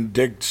Wicklund in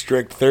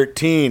District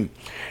 13.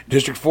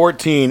 District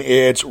 14,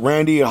 it's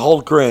Randy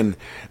Hultgren,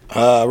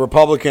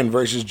 Republican,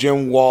 versus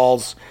Jim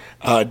Walz,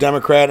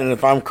 Democrat. And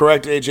if I'm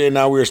correct, AJ,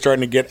 now we are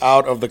starting to get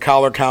out of the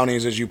collar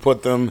counties as you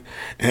put them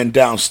and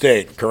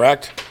downstate,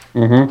 correct?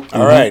 Mm-hmm.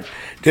 All right.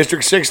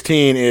 District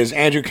 16 is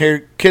Andrew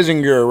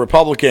Kissinger,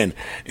 Republican,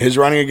 is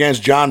running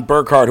against John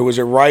Burkhart, who is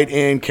a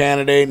write-in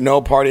candidate,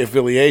 no party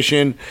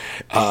affiliation.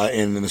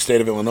 In the state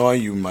of Illinois,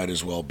 you might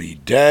as well be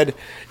dead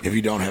if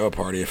you don't have a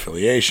party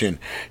affiliation.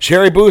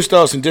 Sherry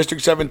Bustos in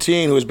District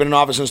 17, who has been in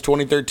office since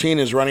 2013,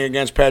 is running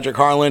against Patrick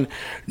Harlan.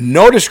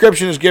 No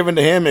description is given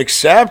to him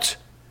except,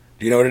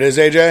 do you know what it is,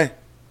 AJ?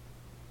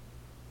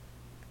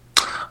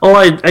 Oh,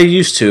 I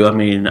used to. I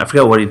mean, I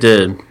forgot what he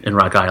did in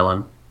Rock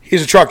Island.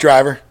 He's a truck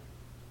driver.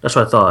 That's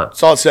what I thought.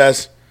 That's all it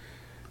says.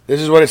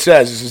 This is what it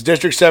says. This is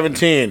District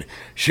 17.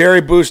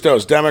 Sherry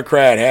Bustos,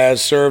 Democrat,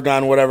 has served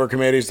on whatever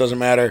committees, doesn't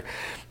matter.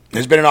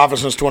 Has been in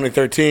office since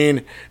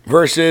 2013.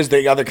 Versus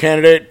the other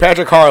candidate,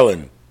 Patrick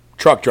Harlan,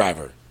 truck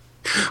driver.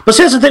 But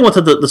see, that's the thing with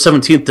the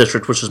 17th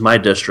district, which is my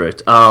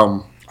district.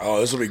 Oh,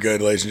 this will be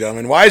good, ladies and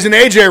gentlemen. Why isn't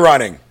AJ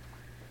running?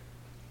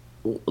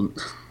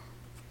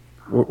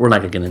 We're not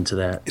going to get into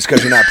that. It's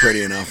because you're not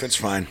pretty enough. It's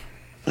fine.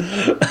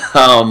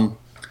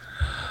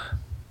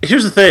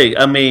 Here's the thing.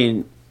 I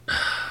mean,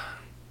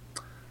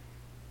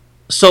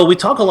 so we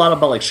talk a lot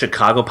about like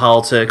Chicago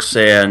politics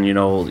and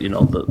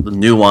the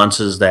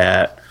nuances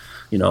that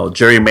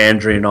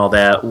gerrymandering and all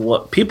that.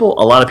 What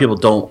a lot of people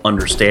don't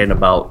understand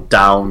about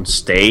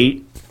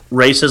downstate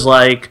races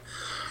like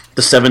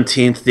the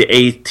 17th, the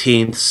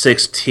 18th,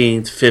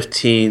 16th,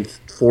 15th,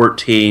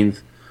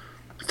 14th,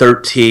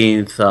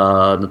 13th,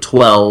 the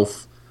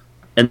 12th,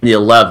 and the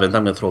 11th. I'm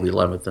going to throw the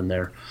 11th in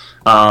there.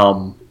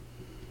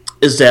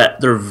 Is that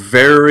they're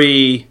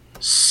very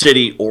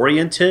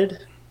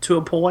city-oriented to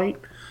a point.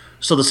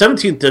 So the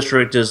 17th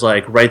district is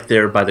like right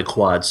there by the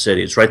Quad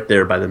Cities, right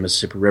there by the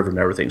Mississippi River and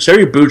everything.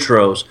 Sherry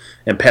Bustos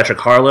and Patrick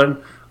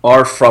Harlan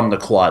are from the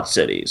Quad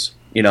Cities,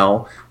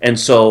 And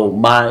so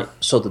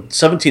the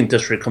 17th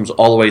district comes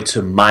all the way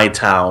to my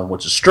town,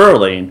 which is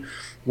Sterling,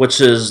 which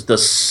is the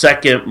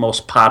second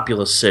most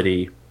populous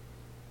city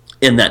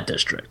in that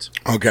district.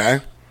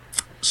 Okay.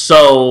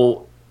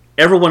 So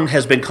everyone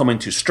has been coming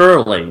to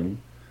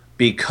Sterling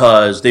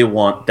because they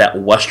want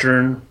that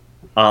western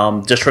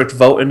district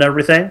vote and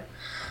everything.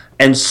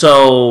 And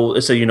so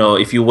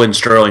if you win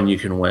Sterling, you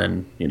can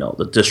win,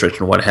 the district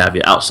and what have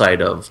you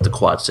outside of the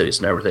Quad Cities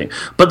and everything.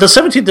 But the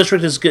 17th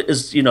district is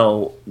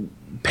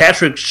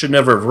Patrick should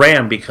never have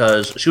ran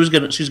because she's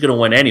gonna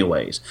win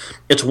anyways.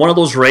 It's one of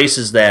those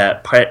races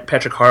that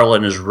Patrick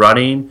Harlan is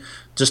running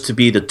just to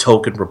be the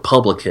token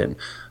Republican.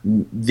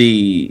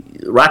 The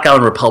Rock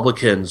Island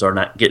Republicans are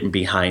not getting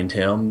behind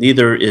him.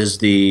 Neither is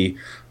the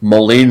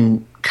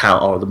Moline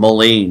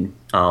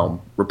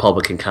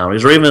Republican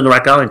counties, or even the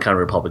Rock Island County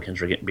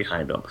Republicans are getting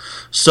behind him.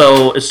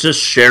 So it's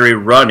just Sherry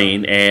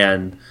running,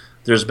 and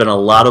there's been a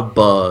lot of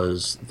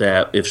buzz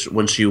that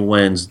when she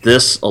wins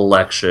this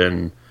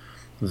election,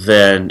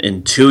 then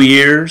in 2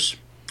 years,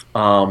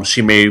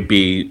 she may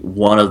be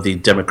one of the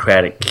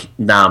Democratic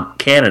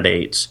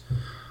candidates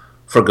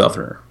for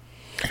governor.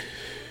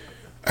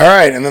 All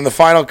right, and then the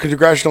final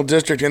congressional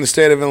district in the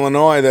state of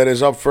Illinois that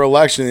is up for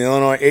election, the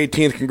Illinois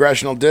 18th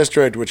Congressional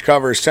District, which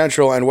covers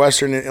central and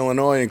western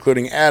Illinois,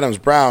 including Adams,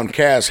 Brown,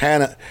 Cass,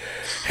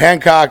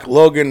 Hancock,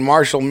 Logan,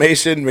 Marshall,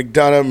 Mason,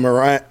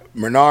 McDonough,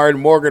 Menard,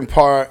 Morgan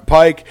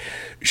Pike,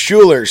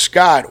 Schuyler,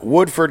 Scott,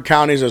 Woodford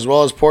counties, as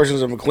well as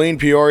portions of McLean,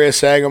 Peoria,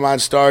 Sangamon,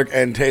 Stark,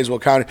 and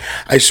Tazewell County.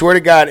 I swear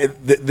to God,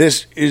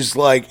 this is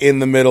like in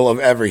the middle of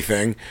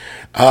everything.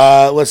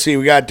 Let's see.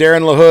 We got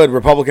Darren LaHood,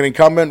 Republican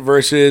incumbent,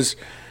 versus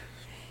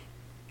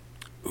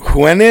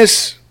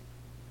Junius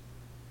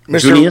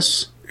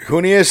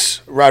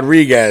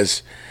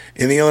Rodriguez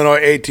in the Illinois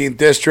 18th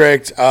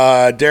District.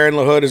 Darren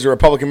LaHood is a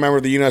Republican member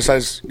of the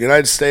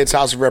United States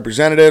House of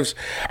Representatives.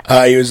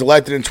 He was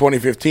elected in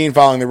 2015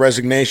 following the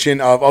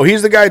resignation of,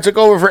 he's the guy who took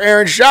over for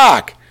Aaron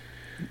Schock.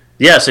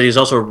 Yes, and he's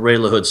also Ray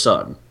LaHood's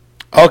son.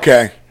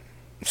 Okay.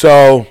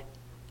 So,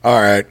 all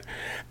right.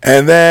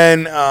 And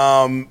then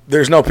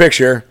there's no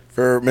picture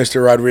for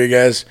Mr.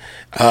 Rodriguez.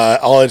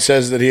 All it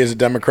says is that he is a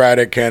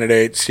Democratic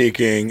candidate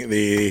seeking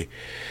the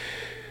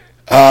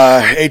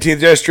 18th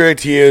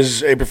District. He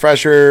is a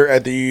professor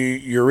at the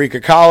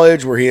Eureka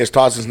College, where he has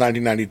taught since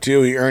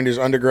 1992. He earned his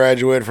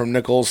undergraduate from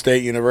Nicholls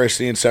State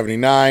University in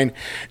 79.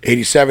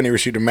 87, he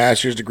received a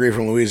master's degree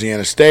from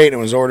Louisiana State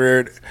and was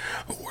awarded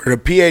a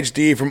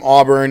PhD from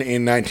Auburn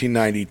in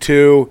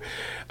 1992.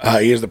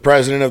 He is the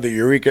president of the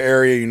Eureka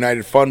Area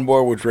United Fund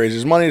Board, which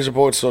raises money to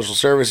support social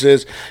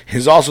services. He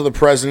is also the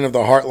president of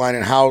the Heartline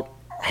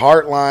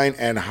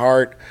and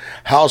Heart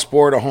House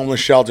Board, a homeless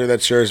shelter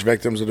that serves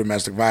victims of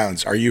domestic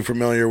violence. Are you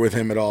familiar with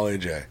him at all,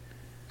 AJ?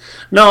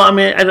 No, I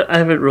mean, I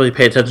haven't really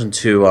paid attention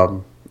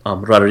to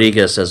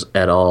Rodriguez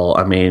at all.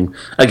 I mean,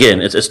 again,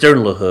 it's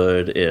Darren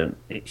LaHood, and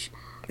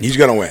he's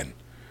going to win.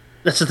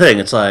 That's the thing.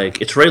 It's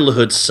like, it's Ray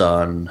LaHood's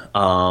son.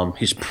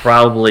 He's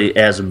probably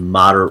as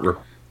moderate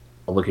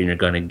Republican you're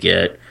going to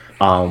get.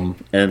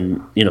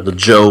 And, you know, the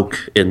joke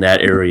in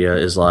that area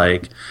is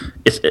like,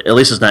 at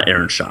least it's not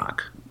Aaron Schock.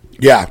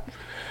 Yeah.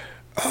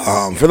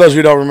 For those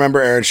who don't remember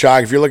Aaron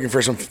Schock, if you're looking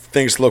for some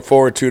things to look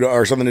forward to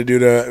or something to do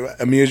to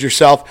amuse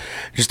yourself,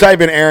 just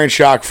type in Aaron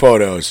Schock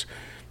photos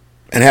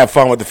and have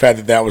fun with the fact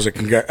that that was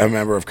a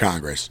member of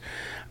Congress.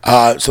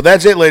 So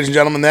that's it, ladies and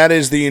gentlemen. That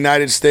is the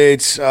United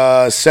States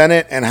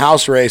Senate and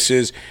House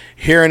races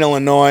here in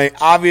Illinois.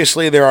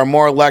 Obviously, there are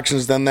more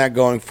elections than that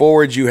going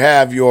forward. You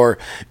have your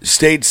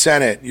state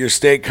Senate, your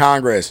state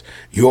Congress,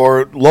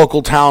 your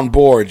local town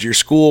boards, your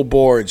school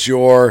boards,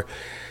 your...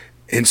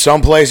 in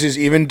some places,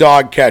 even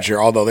dog catcher,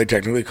 although they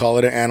technically call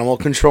it an animal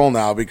control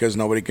now because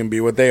nobody can be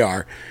what they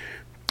are.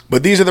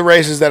 But these are the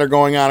races that are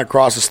going on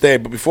across the state.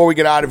 But before we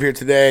get out of here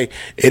today,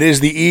 it is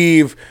the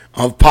eve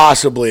of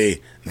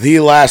possibly the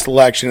last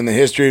election in the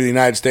history of the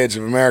United States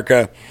of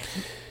America.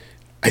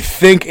 I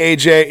think,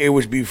 AJ,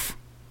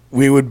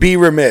 we would be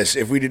remiss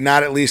if we did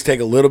not at least take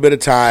a little bit of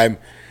time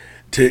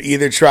to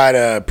either try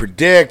to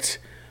predict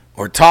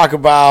or talk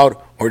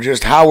about or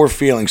just how we're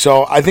feeling.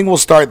 So I think we'll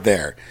start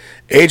there.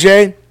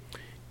 AJ?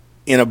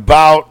 In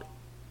about,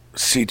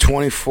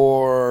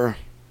 24,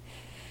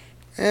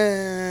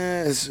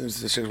 in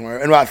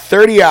about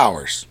 30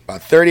 hours,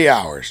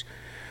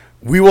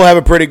 we will have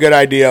a pretty good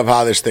idea of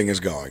how this thing is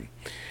going.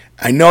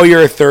 I know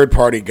you're a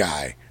third-party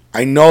guy.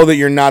 I know that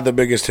you're not the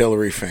biggest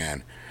Hillary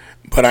fan.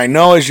 But I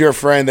know as your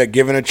friend that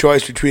given a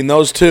choice between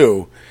those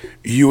two,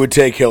 you would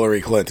take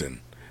Hillary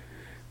Clinton.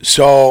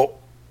 So,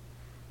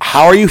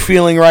 how are you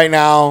feeling right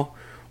now?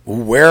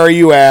 Where are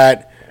you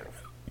at?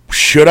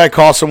 Should I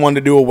call someone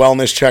to do a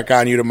wellness check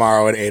on you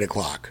tomorrow at 8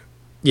 o'clock?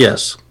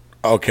 Yes.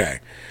 Okay.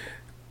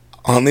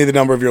 I'll need the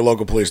number of your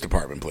local police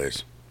department,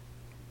 please.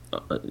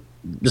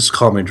 Just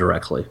call me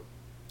directly.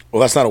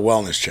 Well, that's not a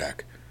wellness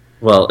check.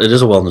 Well, it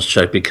is a wellness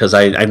check because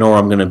I know where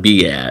I'm going to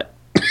be at.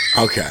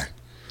 Okay.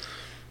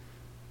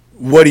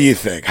 What do you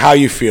think? How are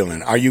you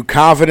feeling? Are you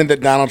confident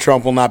that Donald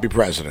Trump will not be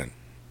president?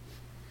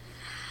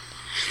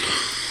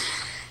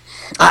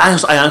 I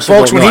honestly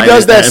Folks, don't when know. he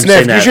does that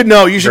sniff, you should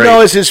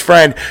know as his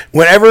friend,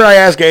 whenever I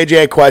ask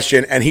AJ a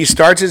question and he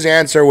starts his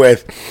answer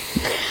with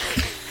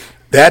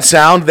that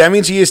sound, that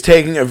means he is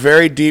taking a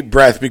very deep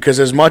breath, because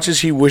as much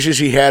as he wishes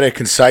he had a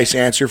concise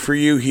answer for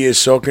you, he is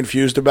so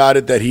confused about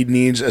it that he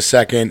needs a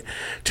second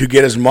to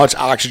get as much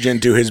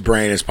oxygen to his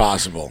brain as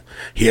possible.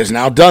 He has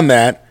now done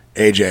that.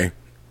 AJ,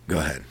 go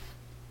ahead.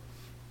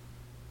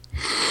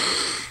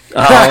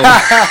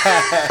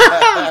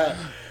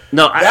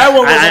 No,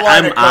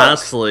 I'm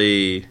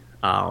honestly.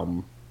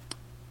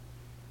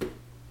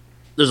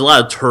 There's a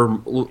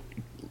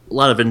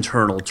lot of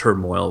internal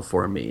turmoil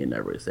for me and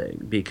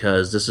everything,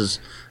 because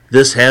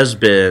this has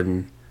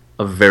been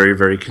a very,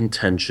 very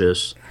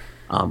contentious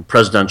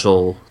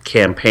presidential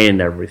campaign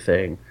and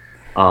everything.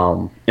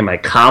 Am I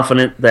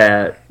confident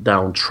that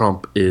Donald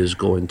Trump is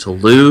going to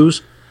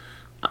lose?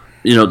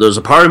 You know, there's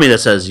a part of me that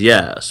says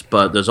yes,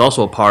 but there's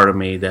also a part of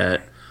me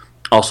that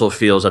also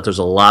feels that there's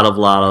a lot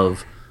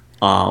of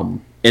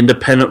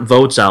independent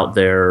votes out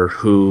there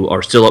who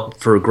are still up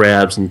for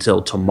grabs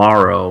until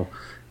tomorrow.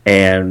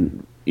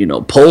 And, you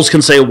know, polls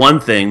can say one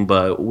thing,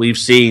 but we've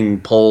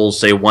seen polls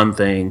say one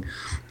thing,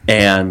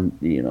 and,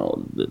 you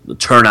know, the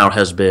turnout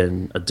has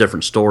been a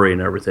different story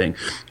and everything.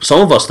 Some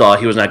of us thought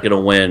he was not going to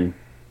win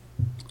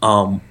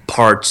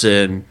parts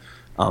in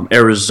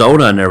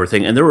Arizona and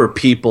everything, and there were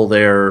people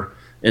there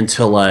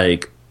until,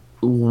 like,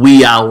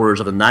 wee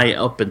hours of the night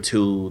up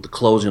into the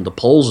closing of the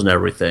polls and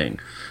everything.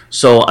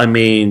 So, I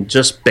mean,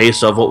 just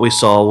based off what we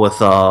saw with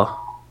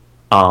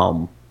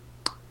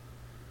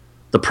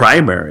the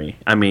primary,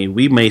 I mean,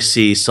 we may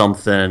see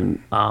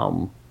something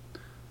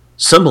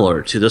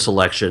similar to this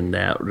election,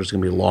 that there's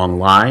going to be long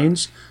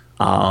lines.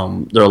 There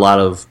are a lot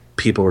of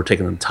people who are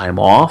taking the time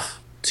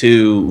off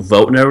to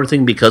vote and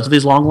everything because of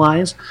these long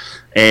lines.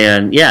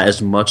 And, yeah,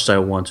 as much as I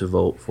want to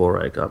vote for,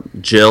 like,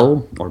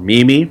 Jill or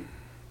Mimi,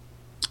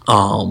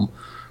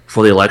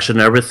 for the election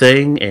and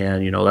everything,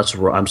 and, you know, that's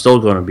where I'm still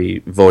going to be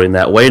voting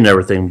that way and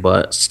everything,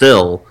 but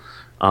still,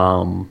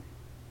 I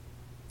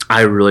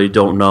really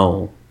don't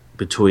know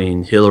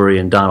between Hillary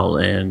and Donald,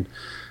 and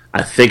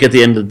I think at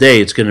the end of the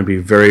day, it's going to be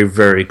very,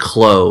 very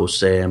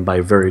close, and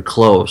by very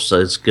close,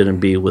 it's going to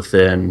be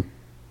within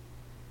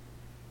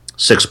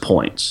 6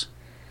 points.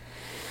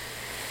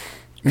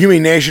 You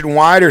mean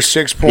nationwide or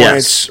 6 points?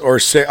 Yes. Or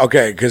six?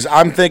 Okay, because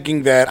I'm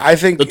thinking that I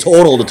think The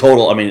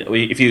total. I mean,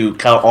 if you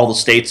count all the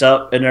states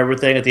up and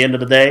everything at the end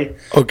of the day,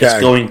 it's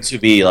going to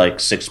be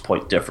like 6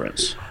 point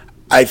difference.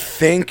 I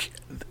think.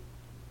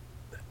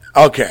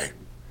 Okay,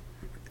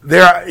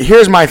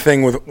 here's my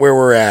thing with where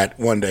we're at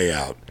one day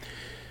out.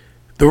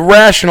 The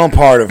rational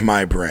part of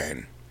my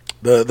brain,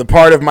 the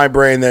part of my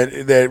brain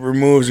that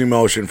removes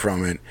emotion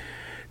from it,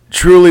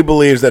 truly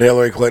believes that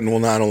Hillary Clinton will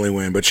not only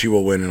win, but she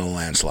will win in a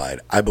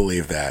landslide. I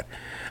believe that.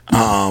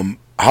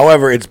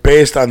 However, it's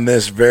based on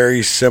this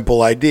very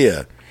simple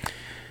idea.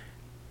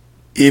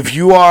 If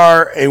you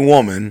are a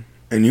woman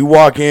and you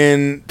walk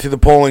into the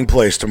polling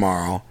place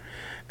tomorrow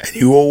and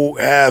you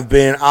have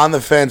been on the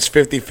fence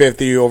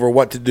 50-50 over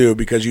what to do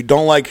because you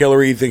don't like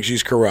Hillary, you think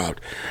she's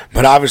corrupt,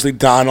 but obviously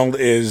Donald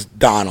is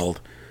Donald,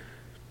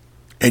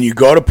 and you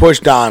go to push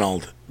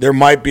Donald, there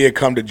might be a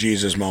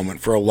come-to-Jesus moment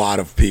for a lot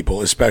of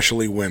people,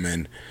 especially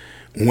women,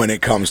 when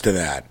it comes to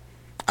that.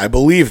 I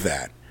believe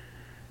that.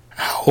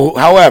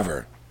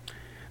 However,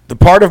 the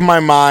part of my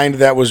mind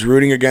that was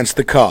rooting against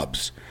the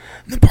Cubs,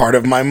 the part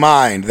of my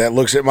mind that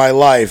looks at my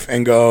life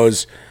and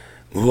goes,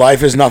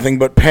 life is nothing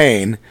but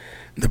pain,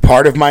 the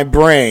part of my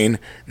brain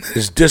that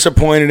is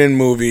disappointed in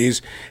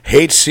movies,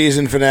 hates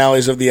season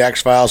finales of The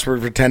X-Files for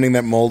pretending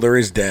that Mulder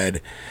is dead,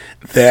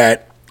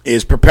 that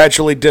is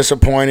perpetually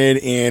disappointed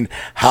in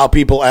how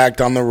people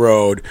act on the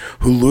road,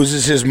 who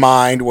loses his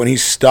mind when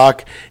he's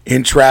stuck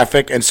in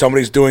traffic and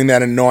somebody's doing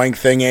that annoying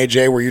thing,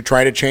 AJ, where you're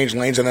trying to change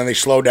lanes and then they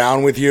slow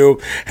down with you,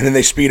 and then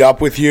they speed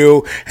up with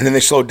you, and then they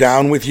slow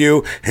down with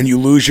you, and you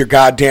lose your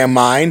goddamn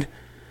mind.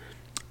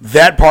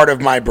 That part of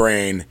my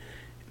brain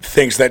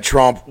thinks that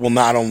Trump will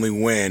not only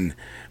win,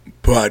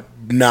 but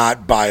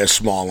not by a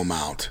small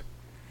amount.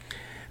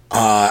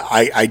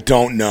 I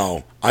don't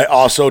know. I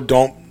also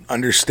don't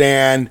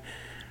understand.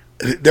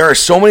 There are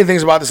so many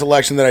things about this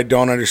election that I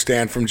don't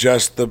understand from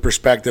just the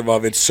perspective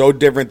of it's so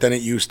different than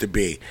it used to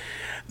be.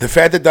 The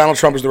fact that Donald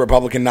Trump is the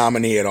Republican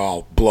nominee at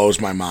all blows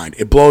my mind.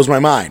 It blows my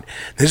mind.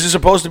 This is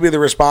supposed to be the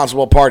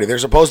responsible party. They're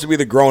supposed to be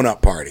the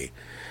grown-up party.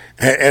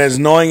 And as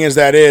annoying as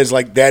that is,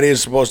 like, that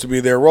is supposed to be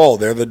their role.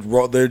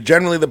 They're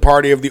generally the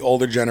party of the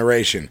older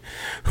generation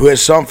who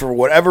has for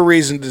whatever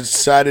reason,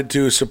 decided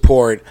to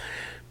support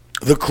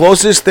the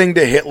closest thing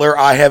to Hitler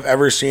I have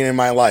ever seen in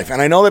my life.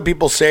 And I know that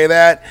people say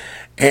that,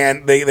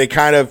 and they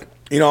kind of,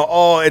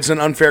 it's an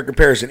unfair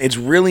comparison. It's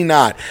really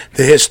not.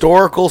 The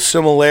historical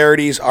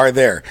similarities are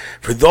there.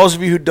 For those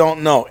of you who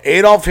don't know,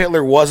 Adolf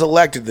Hitler was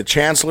elected the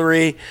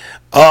chancellery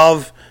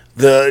of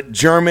the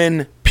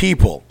German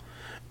people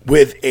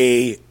with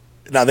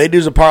now they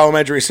use a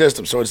parliamentary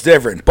system, so it's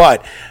different.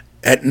 But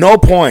at no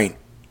point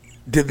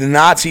did the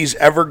Nazis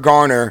ever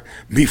garner,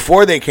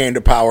 before they came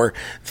to power,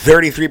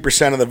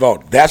 33% of the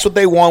vote. That's what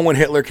they won when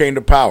Hitler came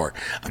to power.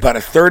 About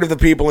a third of the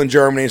people in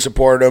Germany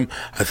supported him,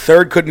 a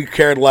third couldn't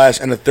care less,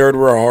 and a third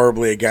were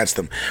horribly against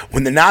him.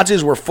 When the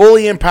Nazis were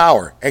fully in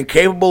power and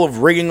capable of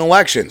rigging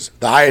elections,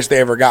 the highest they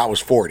ever got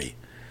was 40.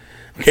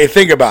 Okay,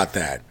 think about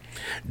that.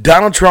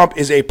 Donald Trump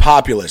is a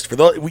populist.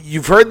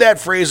 You've heard that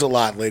phrase a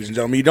lot, ladies and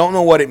gentlemen. You don't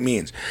know what it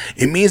means.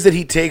 It means that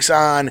he takes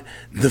on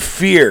the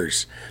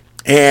fears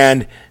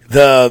and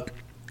the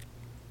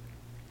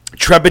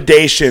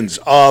trepidations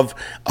of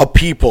a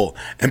people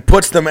and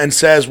puts them and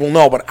says, well,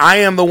 no, but I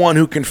am the one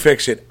who can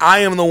fix it. I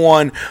am the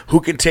one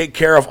who can take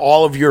care of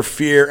all of your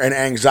fear and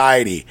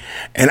anxiety.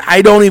 And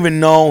I don't even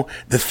know,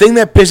 the thing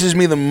that pisses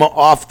me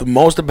off the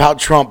most about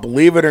Trump,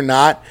 believe it or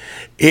not,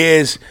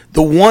 is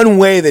the one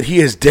way that he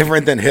is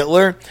different than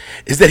Hitler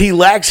is that he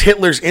lacks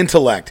Hitler's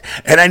intellect.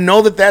 And I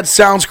know that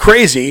sounds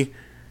crazy,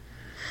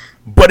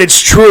 but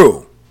it's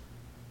true.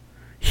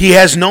 He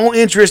has no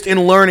interest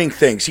in learning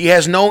things. He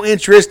has no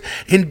interest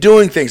in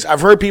doing things.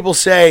 I've heard people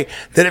say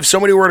that if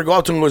somebody were to go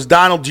up to him and goes,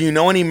 Donald, do you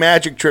know any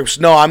magic tricks?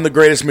 No, I'm the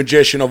greatest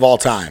magician of all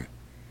time.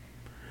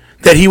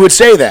 That he would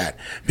say that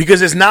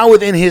because it's not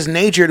within his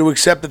nature to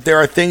accept that there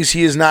are things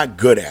he is not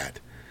good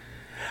at.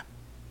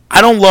 I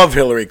don't love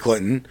Hillary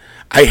Clinton.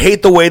 I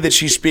hate the way that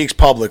she speaks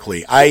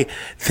publicly. I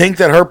think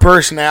that her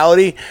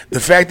personality, the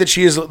fact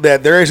that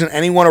there isn't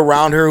anyone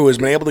around her who has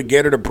been able to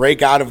get her to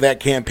break out of that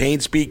campaign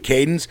speak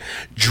cadence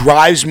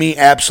drives me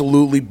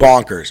absolutely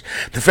bonkers.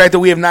 The fact that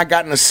we have not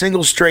gotten a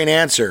single straight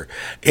answer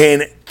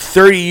in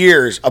 30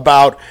 years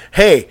about,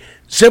 hey,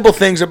 simple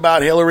things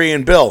about Hillary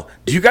and Bill.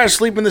 Do you guys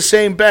sleep in the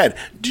same bed?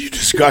 Do you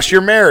discuss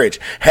your marriage?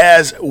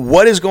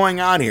 What is going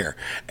on here?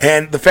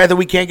 And the fact that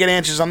we can't get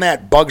answers on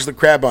that bugs the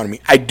crap out of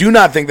me. I do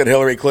not think that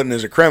Hillary Clinton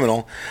is a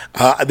criminal.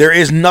 There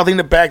is nothing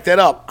to back that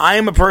up. I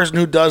am a person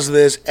who does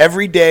this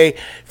every day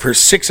for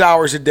 6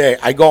 hours a day.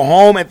 I go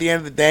home at the end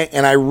of the day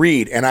and I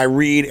read and I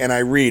read and I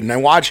read and I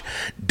watch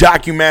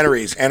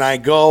documentaries and I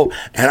go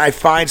and I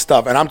find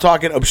stuff. And I'm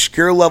talking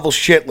obscure level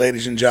shit,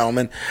 ladies and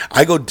gentlemen.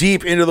 I go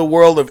deep into the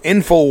world of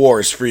InfoWars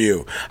hours for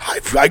you.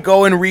 I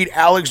go and read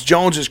Alex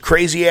Jones's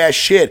crazy ass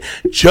shit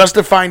just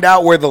to find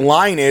out where the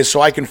line is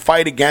so I can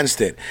fight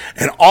against it.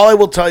 And all I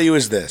will tell you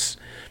is this.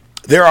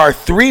 There are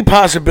three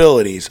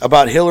possibilities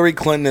about Hillary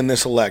Clinton in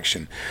this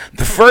election.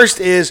 The first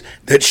is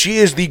that she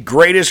is the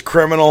greatest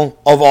criminal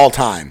of all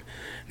time.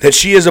 That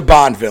she is a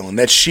Bond villain.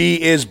 That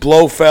she is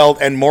Blofeld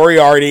and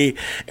Moriarty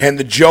and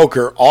the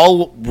Joker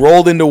all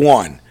rolled into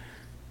one.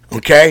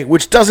 Okay?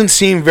 Which doesn't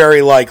seem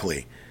very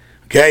likely.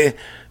 Okay?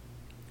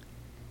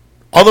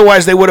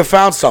 Otherwise, they would have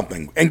found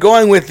something. And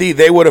going with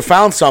they would have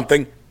found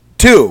something.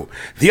 Two,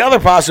 the other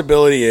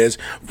possibility is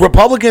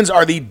Republicans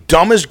are the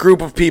dumbest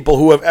group of people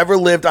who have ever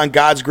lived on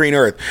God's green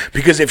earth.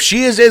 Because if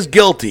she is as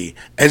guilty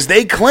as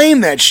they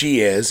claim that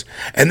she is,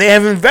 and they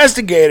have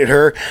investigated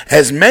her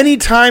as many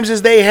times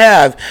as they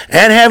have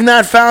and have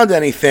not found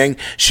anything,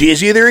 she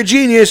is either a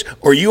genius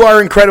or you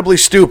are incredibly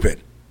stupid.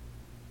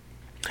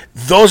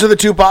 Those are the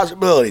two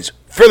possibilities.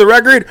 For the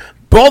record,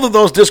 both of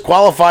those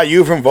disqualify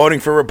you from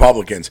voting for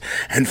Republicans.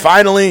 And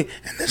finally,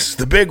 and this is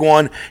the big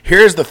one,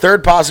 here's the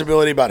third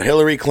possibility about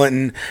Hillary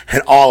Clinton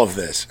and all of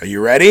this. Are you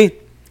ready?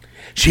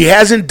 She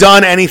hasn't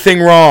done anything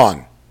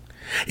wrong.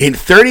 In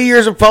 30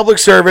 years of public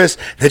service,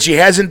 that she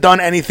hasn't done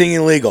anything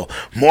illegal.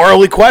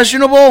 Morally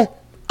questionable?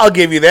 I'll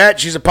give you that.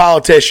 She's a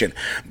politician.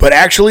 But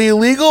actually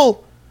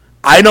illegal?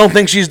 I don't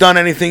think she's done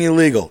anything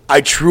illegal.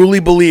 I truly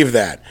believe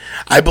that.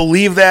 I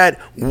believe that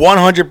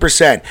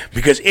 100%.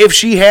 Because if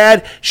she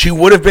had, she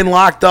would have been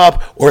locked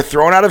up or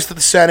thrown out of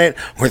the Senate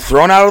or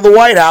thrown out of the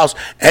White House.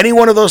 Any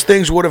one of those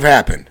things would have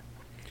happened.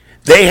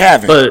 They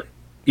haven't. But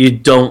you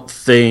don't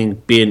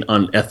think being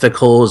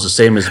unethical is the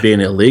same as being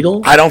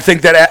illegal? I don't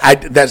think that.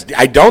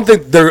 I don't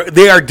think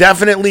they are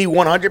definitely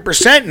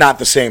 100% not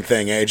the same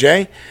thing,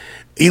 AJ.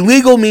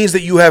 Illegal means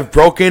that you have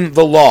broken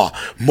the law.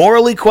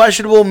 Morally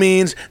questionable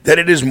means that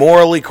it is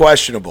morally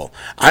questionable.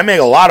 I make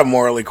a lot of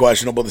morally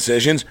questionable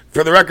decisions.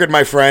 For the record,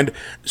 my friend,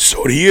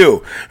 so do you.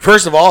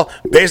 First of all,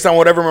 based on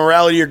whatever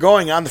morality you're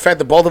going on, the fact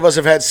that both of us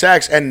have had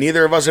sex and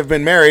neither of us have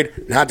been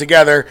married, not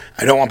together,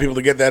 I don't want people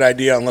to get that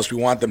idea unless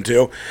we want them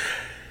to,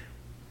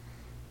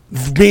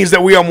 means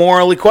that we are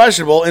morally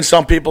questionable in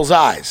some people's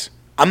eyes.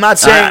 I'm not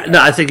saying...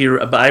 No, I think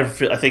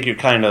you're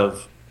kind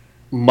of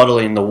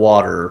muddling the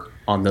water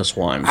on this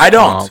one. I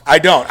don't.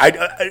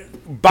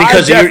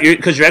 Because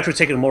you're actually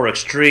taking a more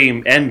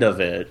extreme end of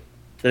it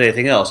than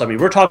anything else. I mean,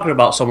 we're talking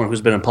about someone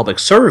who's been in public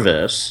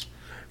service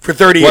for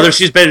 30 years. Whether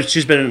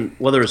she's been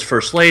whether it's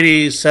first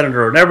lady,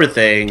 senator, and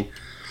everything,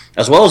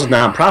 as well as the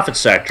nonprofit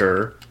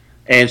sector,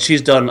 and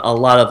she's done a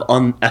lot of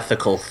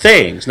unethical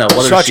things. Now,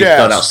 whether she's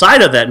done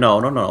outside of that,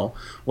 no.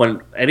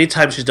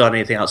 Anytime she's done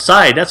anything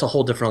outside, that's a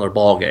whole different other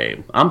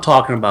ballgame. I'm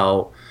talking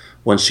about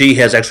when she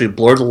has actually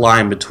blurred the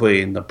line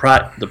between the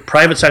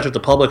private sector,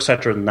 the public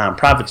sector, and the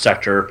nonprofit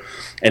sector,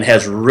 and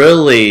has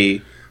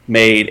really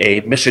made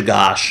a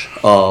mishigash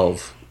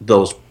of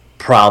those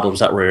problems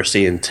that we're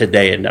seeing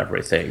today and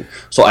everything.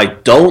 So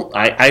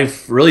I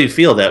really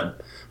feel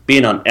that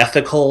being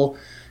unethical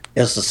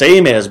is the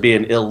same as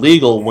being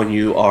illegal when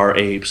you are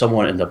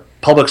someone in the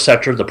public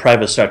sector, the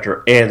private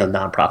sector, and the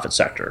nonprofit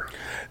sector.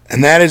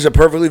 And that is a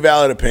perfectly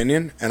valid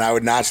opinion, and I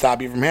would not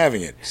stop you from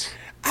having it.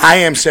 I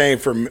am saying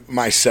for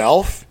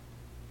myself,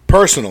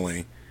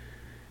 personally,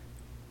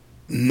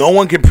 no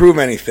one can prove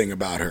anything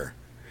about her.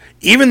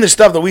 Even the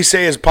stuff that we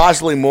say is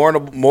possibly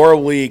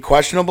morally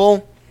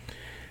questionable,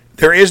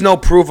 there is no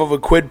proof of a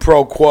quid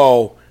pro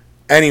quo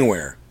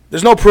anywhere.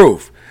 There's no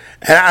proof.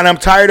 And I'm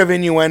tired of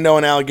innuendo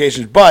and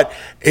allegations. But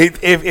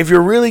if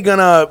you're really going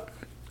to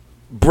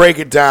break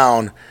it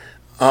down,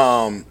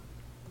 the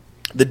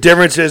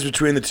differences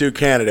between the two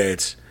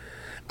candidates,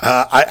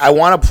 I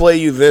want to play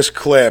you this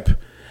clip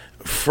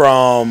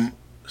from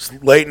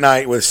Late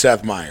Night with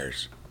Seth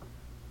Meyers.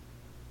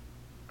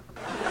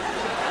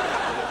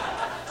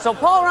 So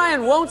Paul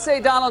Ryan won't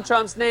say Donald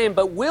Trump's name,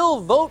 but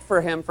will vote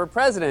for him for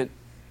president.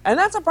 And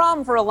that's a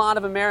problem for a lot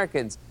of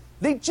Americans.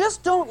 They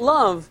just don't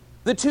love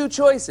the two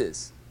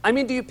choices. I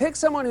mean, do you pick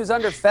someone who's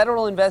under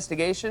federal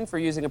investigation for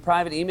using a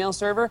private email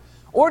server?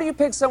 Or do you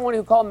pick someone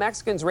who called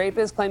Mexicans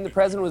rapists, claimed the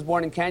president was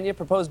born in Kenya,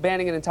 proposed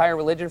banning an entire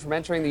religion from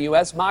entering the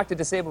U.S., mocked a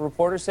disabled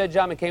reporter, said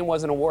John McCain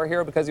wasn't a war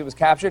hero because he was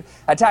captured,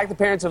 attacked the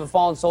parents of a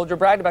fallen soldier,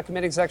 bragged about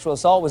committing sexual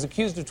assault, was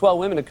accused of 12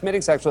 women of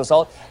committing sexual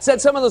assault,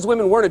 said some of those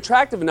women weren't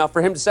attractive enough for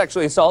him to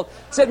sexually assault,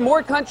 said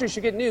more countries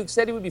should get nuked,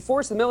 said he would be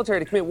forced in the military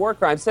to commit war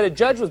crimes, said a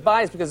judge was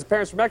biased because his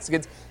parents were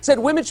Mexicans, said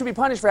women should be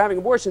punished for having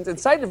abortions,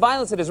 incited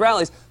violence at his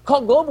rallies,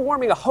 called global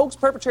warming a hoax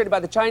perpetrated by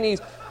the Chinese,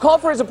 called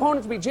for his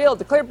opponent to be jailed,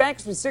 declared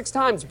bankruptcy 6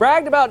 times,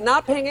 bragged about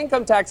not paying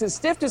income taxes,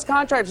 stiffed his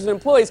contractors and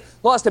employees,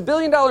 lost $1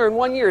 billion in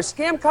 1 year,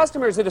 scammed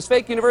customers at his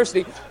fake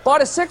university, bought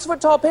a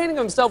 6-foot-tall painting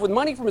of himself with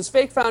money from his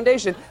fake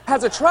foundation,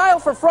 has a trial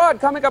for fraud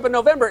coming up in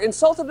November,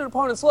 insulted an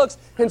opponent's looks,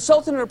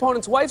 insulted an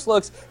opponent's wife's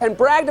looks, and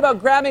bragged about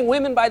grabbing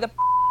women by the...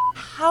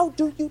 How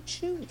do you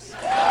choose?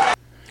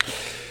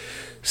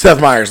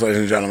 Seth Meyers, ladies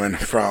and gentlemen,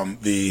 from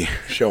the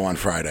show on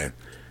Friday.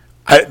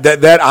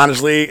 That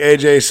honestly,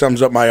 AJ,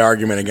 sums up my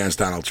argument against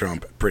Donald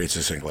Trump pretty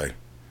succinctly.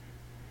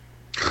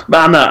 But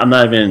I'm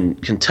not even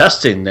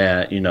contesting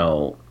that,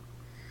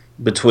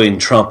 between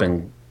Trump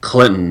and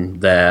Clinton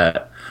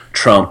that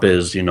Trump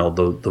is,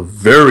 the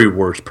very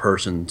worst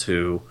person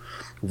to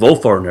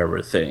vote for and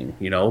everything,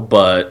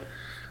 But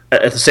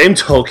at the same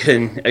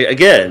token,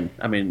 again,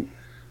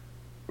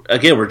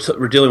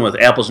 we're dealing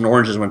with apples and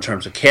oranges in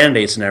terms of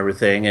candidates and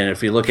everything. And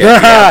if you look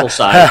at the apple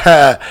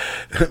side,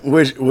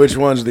 which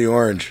one's the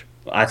orange?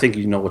 I think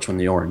you know which one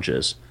the orange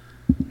is.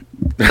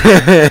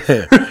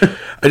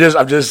 I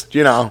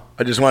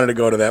just wanted to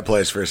go to that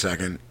place for a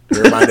second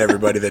to remind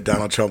everybody that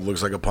Donald Trump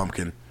looks like a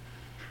pumpkin,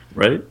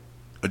 right?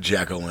 A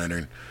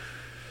jack-o'-lantern.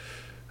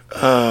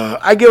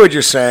 I get what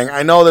you're saying.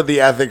 I know that the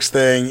ethics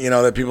thing,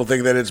 that people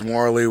think that it's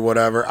morally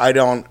whatever. I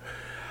don't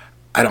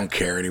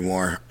care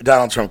anymore.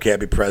 Donald Trump can't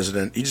be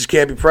president. He just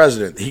can't be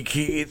president.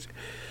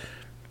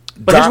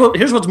 But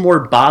here's what's more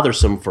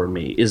bothersome for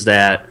me is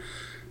that,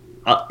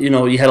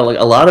 you had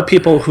a lot of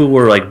people who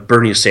were like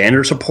Bernie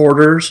Sanders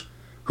supporters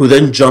who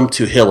then jumped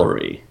to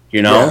Hillary,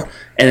 Yeah.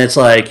 And it's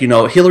like,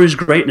 Hillary's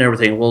great and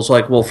everything. Well, it's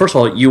like, well, first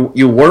of all,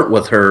 you weren't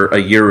with her a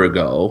year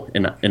ago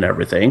and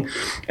everything.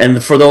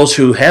 And for those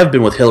who have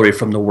been with Hillary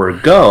from the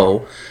word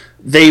go,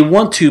 they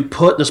want to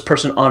put this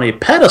person on a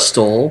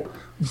pedestal,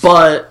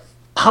 but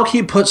how can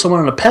you put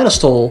someone on a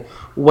pedestal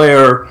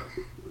where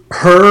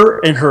her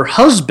and her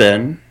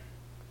husband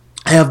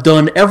have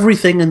done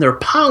everything in their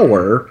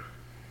power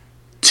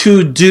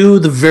to do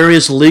the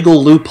various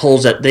legal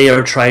loopholes that they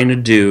are trying to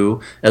do,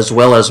 as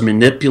well as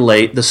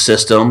manipulate the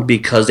system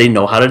because they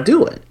know how to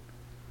do it?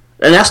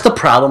 And that's the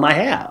problem I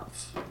have,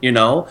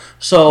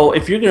 So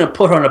if you're going to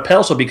put her on a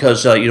pedestal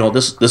because,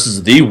 this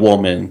is the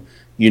woman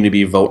you need to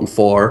be voting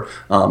for,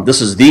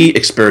 this is the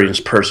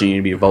experienced person you need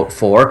to be voting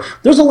for,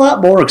 there's a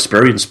lot more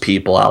experienced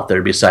people out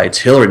there besides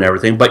Hillary and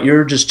everything, but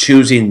you're just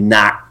choosing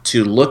not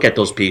to look at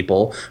those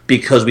people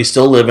because we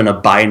still live in a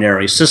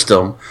binary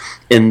system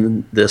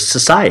in this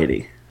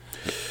society.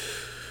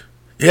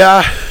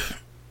 Yeah.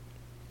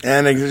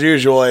 And as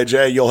usual,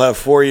 AJ, you'll have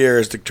 4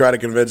 years to try to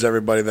convince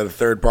everybody that a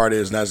third party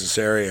is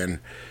necessary, and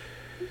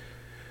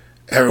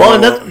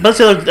everyone. Well, and that's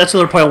the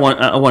other point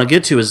I want to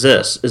get to is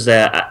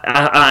that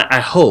I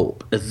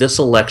hope that this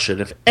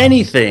election, if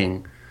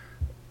anything,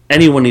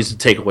 anyone needs to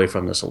take away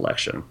from this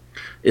election,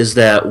 is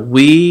that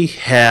we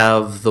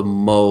have the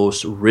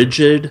most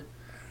rigid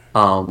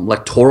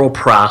electoral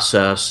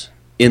process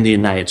in the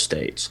United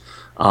States.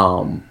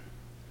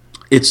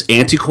 It's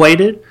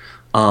antiquated.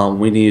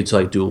 We need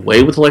to do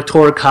away with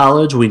electoral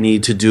college. We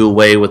need to do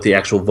away with the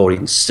actual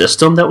voting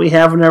system that we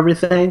have and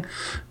everything,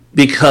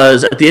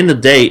 because at the end of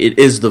the day, it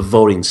is the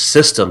voting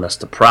system that's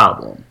the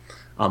problem.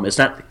 It's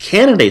not the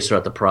candidates that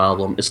are the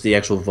problem. It's the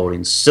actual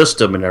voting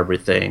system and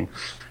everything.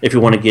 If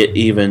you want to get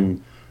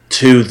even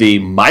to the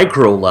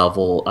micro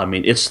level,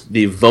 it's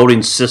the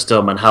voting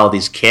system and how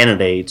these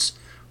candidates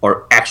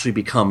are actually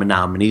becoming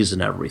nominees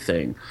and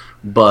everything.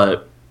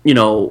 But,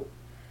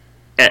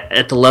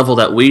 at the level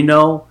that we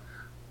know,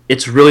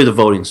 it's really the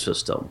voting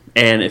system.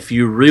 And if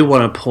you really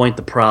want to point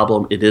the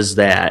problem, it is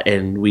that.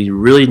 And we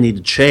really need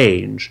to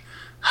change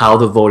how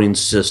the voting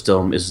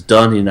system is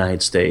done in the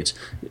United States.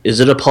 Is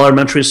it a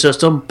parliamentary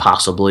system?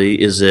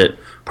 Possibly. Is it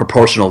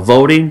proportional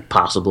voting?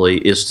 Possibly.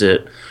 Is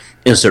it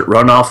instant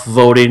runoff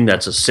voting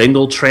that's a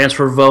single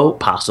transfer vote?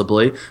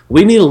 Possibly.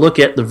 We need to look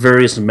at the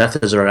various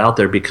methods that are out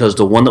there, because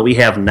the one that we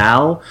have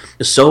now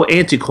is so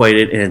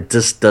antiquated and it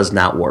just does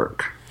not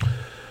work.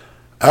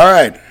 All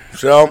right.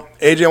 So,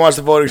 AJ wants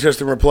the voting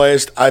system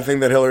replaced. I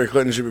think that Hillary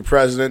Clinton should be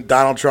president.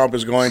 Donald Trump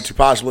is going to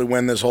possibly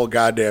win this whole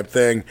goddamn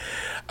thing.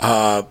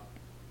 I'm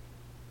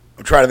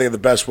trying to think of the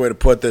best way to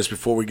put this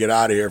before we get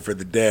out of here for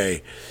the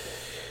day.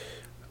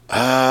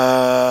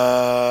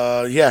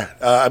 I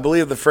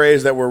believe the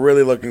phrase that we're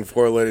really looking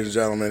for, ladies and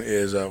gentlemen,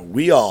 is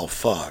we all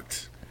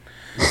fucked.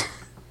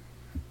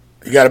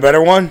 You got a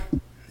better one?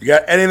 You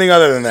got anything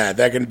other than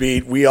that can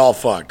beat we all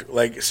fucked?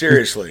 Like,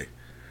 seriously.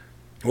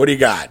 What do you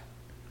got?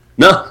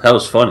 No, that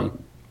was funny.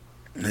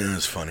 Yeah,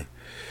 that's funny.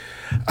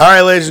 All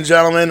right, ladies and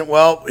gentlemen.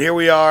 Well, here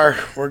we are.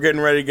 We're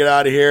getting ready to get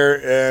out of here,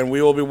 and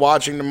we will be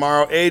watching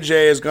tomorrow.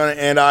 AJ is going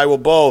to, and I will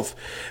both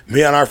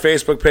be on our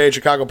Facebook page,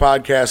 Chicago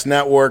Podcast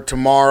Network,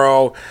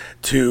 tomorrow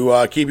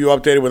to keep you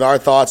updated with our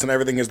thoughts and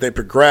everything as they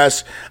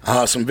progress.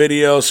 Some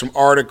videos, some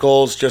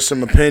articles, just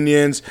some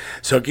opinions.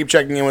 So keep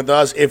checking in with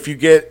us. If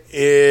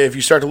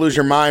you start to lose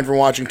your mind from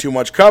watching too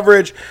much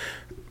coverage,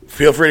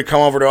 feel free to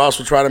come over to us.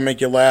 We'll try to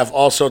make you laugh.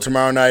 Also,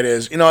 tomorrow night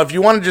is, if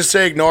you want to just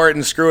say ignore it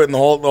and screw it and the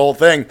whole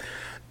thing,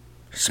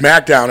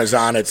 SmackDown is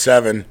on at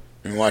 7.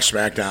 You can watch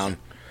SmackDown.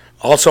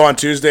 Also on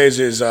Tuesdays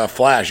is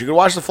Flash. You can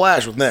watch The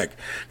Flash with Nick,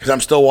 because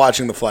I'm still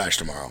watching The Flash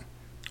tomorrow.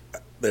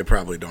 They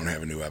probably don't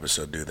have a new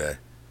episode, do they?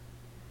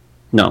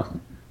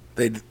 No.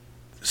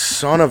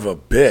 Son of a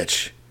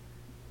bitch.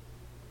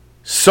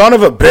 Son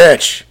of a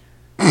bitch.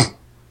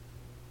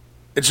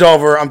 It's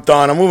over. I'm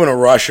done. I'm moving to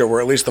Russia, where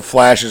at least The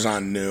Flash is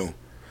on new.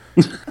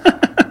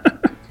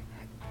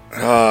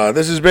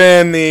 This has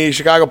been the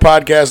Chicago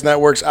Podcast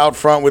Network's Out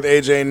Front with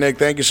AJ and Nick.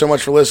 Thank you so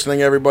much for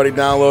listening, everybody,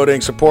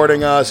 downloading,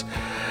 supporting us.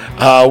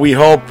 We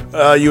hope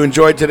you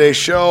enjoyed today's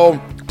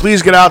show.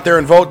 Please get out there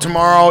and vote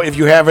tomorrow if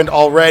you haven't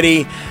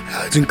already.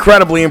 It's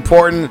incredibly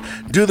important.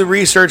 Do the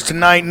research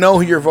tonight. Know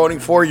who you're voting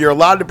for. You're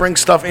allowed to bring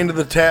stuff into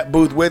the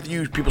booth with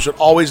you. People should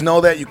always know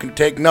that. You can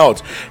take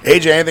notes.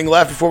 AJ, anything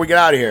left before we get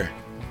out of here?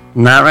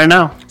 Not right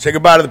now. Say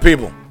goodbye to the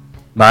people.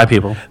 Bye,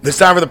 people. This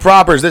time for the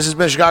propers. This has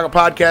been Chicago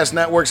Podcast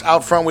Network's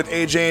Out Front with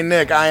AJ and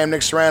Nick. I am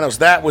Nick Serranos.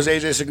 That was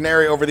AJ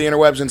Signeri over the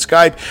interwebs and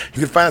Skype. You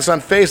can find us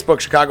on Facebook,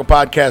 Chicago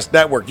Podcast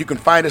Network. You can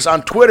find us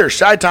on Twitter,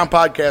 Chi-Town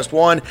Podcast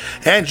 1.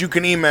 And you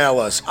can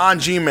email us on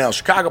Gmail,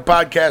 Chicago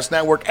Podcast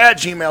Network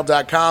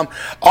 @gmail.com.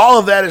 All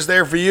of that is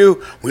there for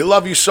you. We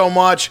love you so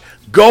much.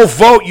 Go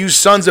vote, you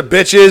sons of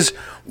bitches.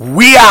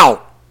 We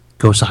out.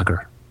 Go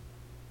soccer.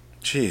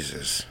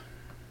 Jesus.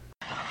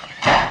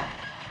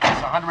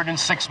 It's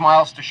 106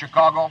 miles to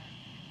Chicago.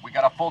 We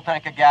got a full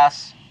tank of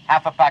gas,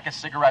 half a pack of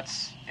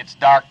cigarettes. It's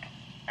dark,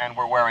 and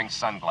we're wearing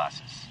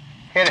sunglasses.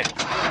 Hit it.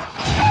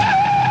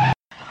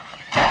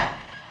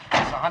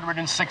 It's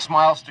 106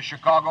 miles to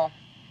Chicago.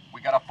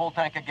 We got a full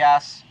tank of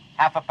gas,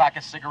 half a pack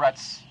of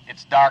cigarettes.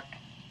 It's dark,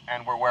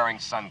 and we're wearing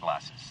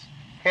sunglasses.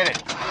 Hit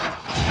it.